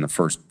life in the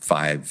first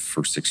 5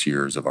 or 6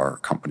 years of our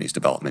company's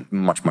development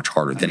much, much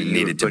harder than it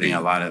needed to be. Putting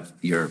a lot of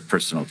your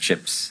personal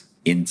chips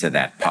into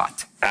that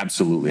pot.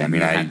 Absolutely. I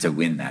had to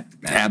win that.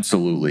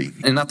 Absolutely.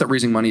 And not that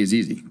raising money is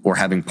easy, or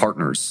having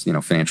partners,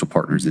 financial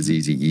partners, is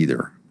easy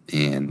either.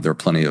 And there are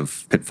plenty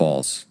of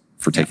pitfalls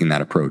for taking that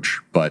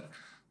approach. But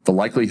the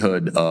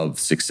likelihood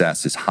of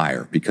success is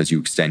higher because you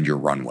extend your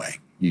runway.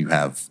 You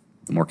have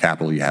the more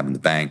capital you have in the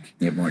bank.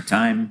 You have more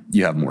time.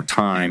 You have more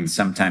time. And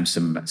sometimes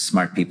some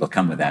smart people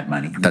come with that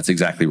money. That's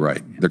exactly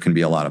right. There can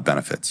be a lot of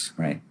benefits.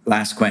 Right.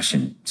 Last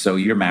question. So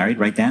you're married,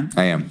 right, Dan?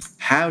 I am.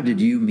 How did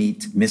you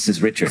meet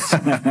Mrs. Richards?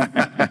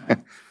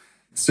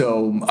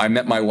 So I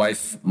met my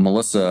wife,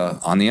 Melissa,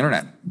 on the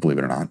internet, believe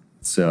it or not.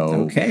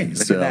 So, look at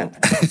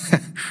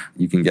that.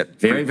 You can get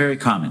very, very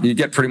common. You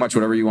get pretty much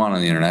whatever you want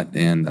on the internet,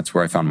 and that's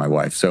where I found my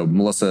wife. So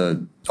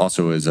Melissa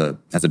also has a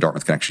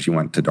Dartmouth connection. She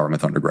went to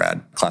Dartmouth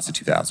undergrad, class of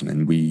 2000,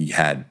 and we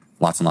had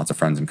lots and lots of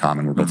friends in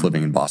common. We're both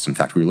living in Boston. In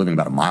fact, we were living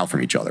about a mile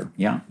from each other,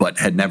 but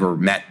had never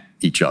met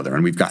each other.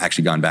 And we've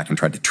actually gone back and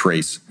tried to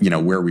trace,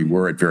 where we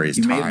were at various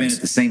times. You may have been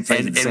at the same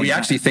place. And we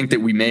actually think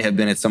that we may have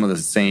been at some of the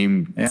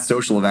same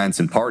social events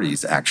and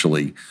parties,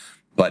 actually,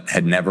 but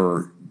had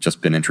never just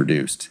been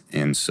introduced.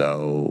 And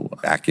so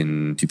back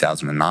in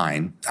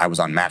 2009, I was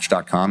on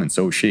Match.com, and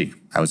so was she.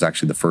 I was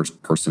actually the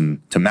first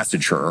person to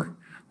message her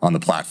on the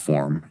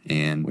platform,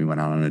 and we went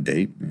out on a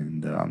date,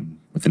 and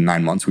within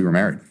 9 months, we were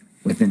married.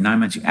 Within 9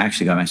 months, you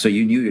actually got married. So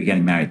you knew you were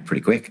getting married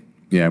pretty quick.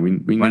 Yeah, we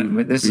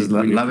knew. This is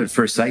love at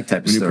first sight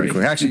type of story.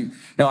 Actually,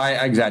 no, I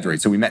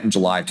exaggerate. So we met in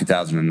July of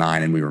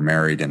 2009, and we were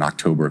married in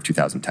October of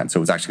 2010. So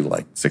it was actually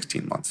like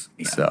 16 months.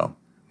 Yeah. So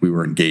we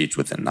were engaged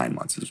within 9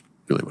 months is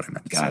really what I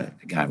meant to say.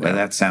 Got it. Well,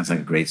 that sounds like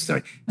a great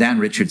story. Dan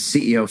Richards,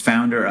 CEO,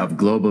 founder of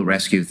Global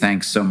Rescue.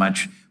 Thanks so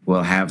much.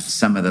 We'll have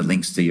some of the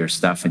links to your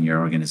stuff and your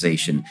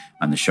organization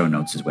on the show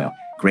notes as well.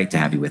 Great to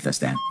have you with us,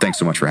 Dan. Thanks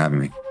so much for having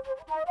me.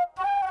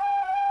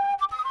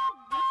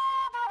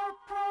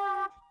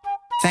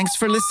 Thanks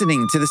for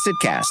listening to the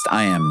Sidcast.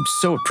 I am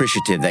so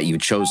appreciative that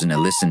you've chosen to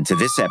listen to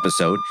this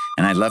episode,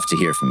 and I'd love to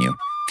hear from you.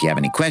 If you have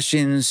any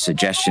questions,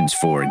 suggestions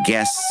for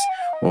guests,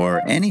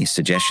 or any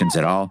suggestions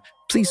at all,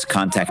 please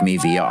contact me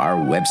via our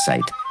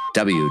website,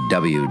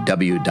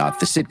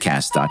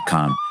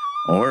 www.thesidcast.com,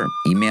 or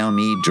email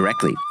me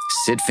directly,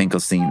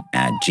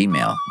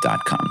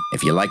 sidfinkelstein@gmail.com.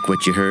 If you like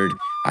what you heard,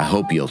 I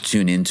hope you'll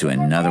tune in to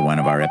another one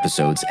of our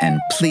episodes, and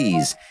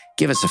please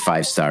give us a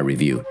 5-star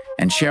review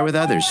and share with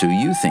others who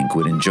you think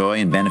would enjoy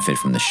and benefit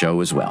from the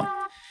show as well.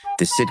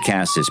 The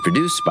Sidcast is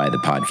produced by the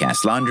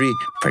Podcast Laundry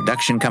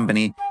production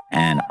company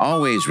and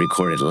always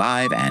recorded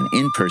live and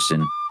in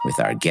person with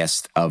our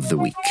guest of the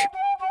week.